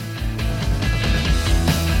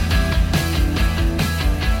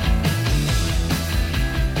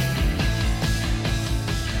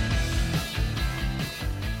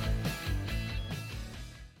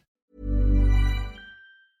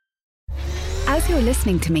 you're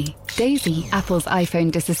listening to me, Daisy, Apple's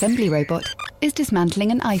iPhone disassembly robot, is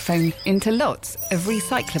dismantling an iPhone into lots of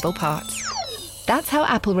recyclable parts. That's how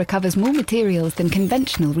Apple recovers more materials than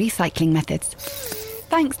conventional recycling methods.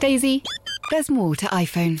 Thanks, Daisy. There's more to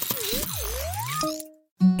iPhone.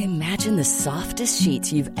 Imagine the softest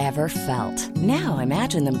sheets you've ever felt. Now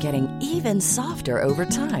imagine them getting even softer over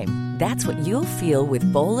time. That's what you'll feel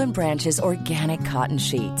with Boll & Branch's organic cotton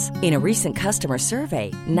sheets. In a recent customer survey,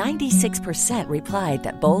 96% replied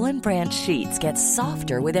that Boll & Branch sheets get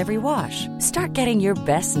softer with every wash. Start getting your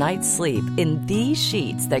best night's sleep in these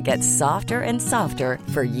sheets that get softer and softer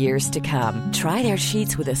for years to come. Try their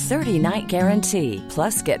sheets with a 30-night guarantee.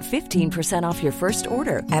 Plus, get 15% off your first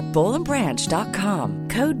order at bollandbranch.com.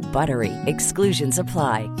 Code BUTTERY. Exclusions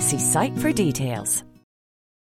apply. See site for details.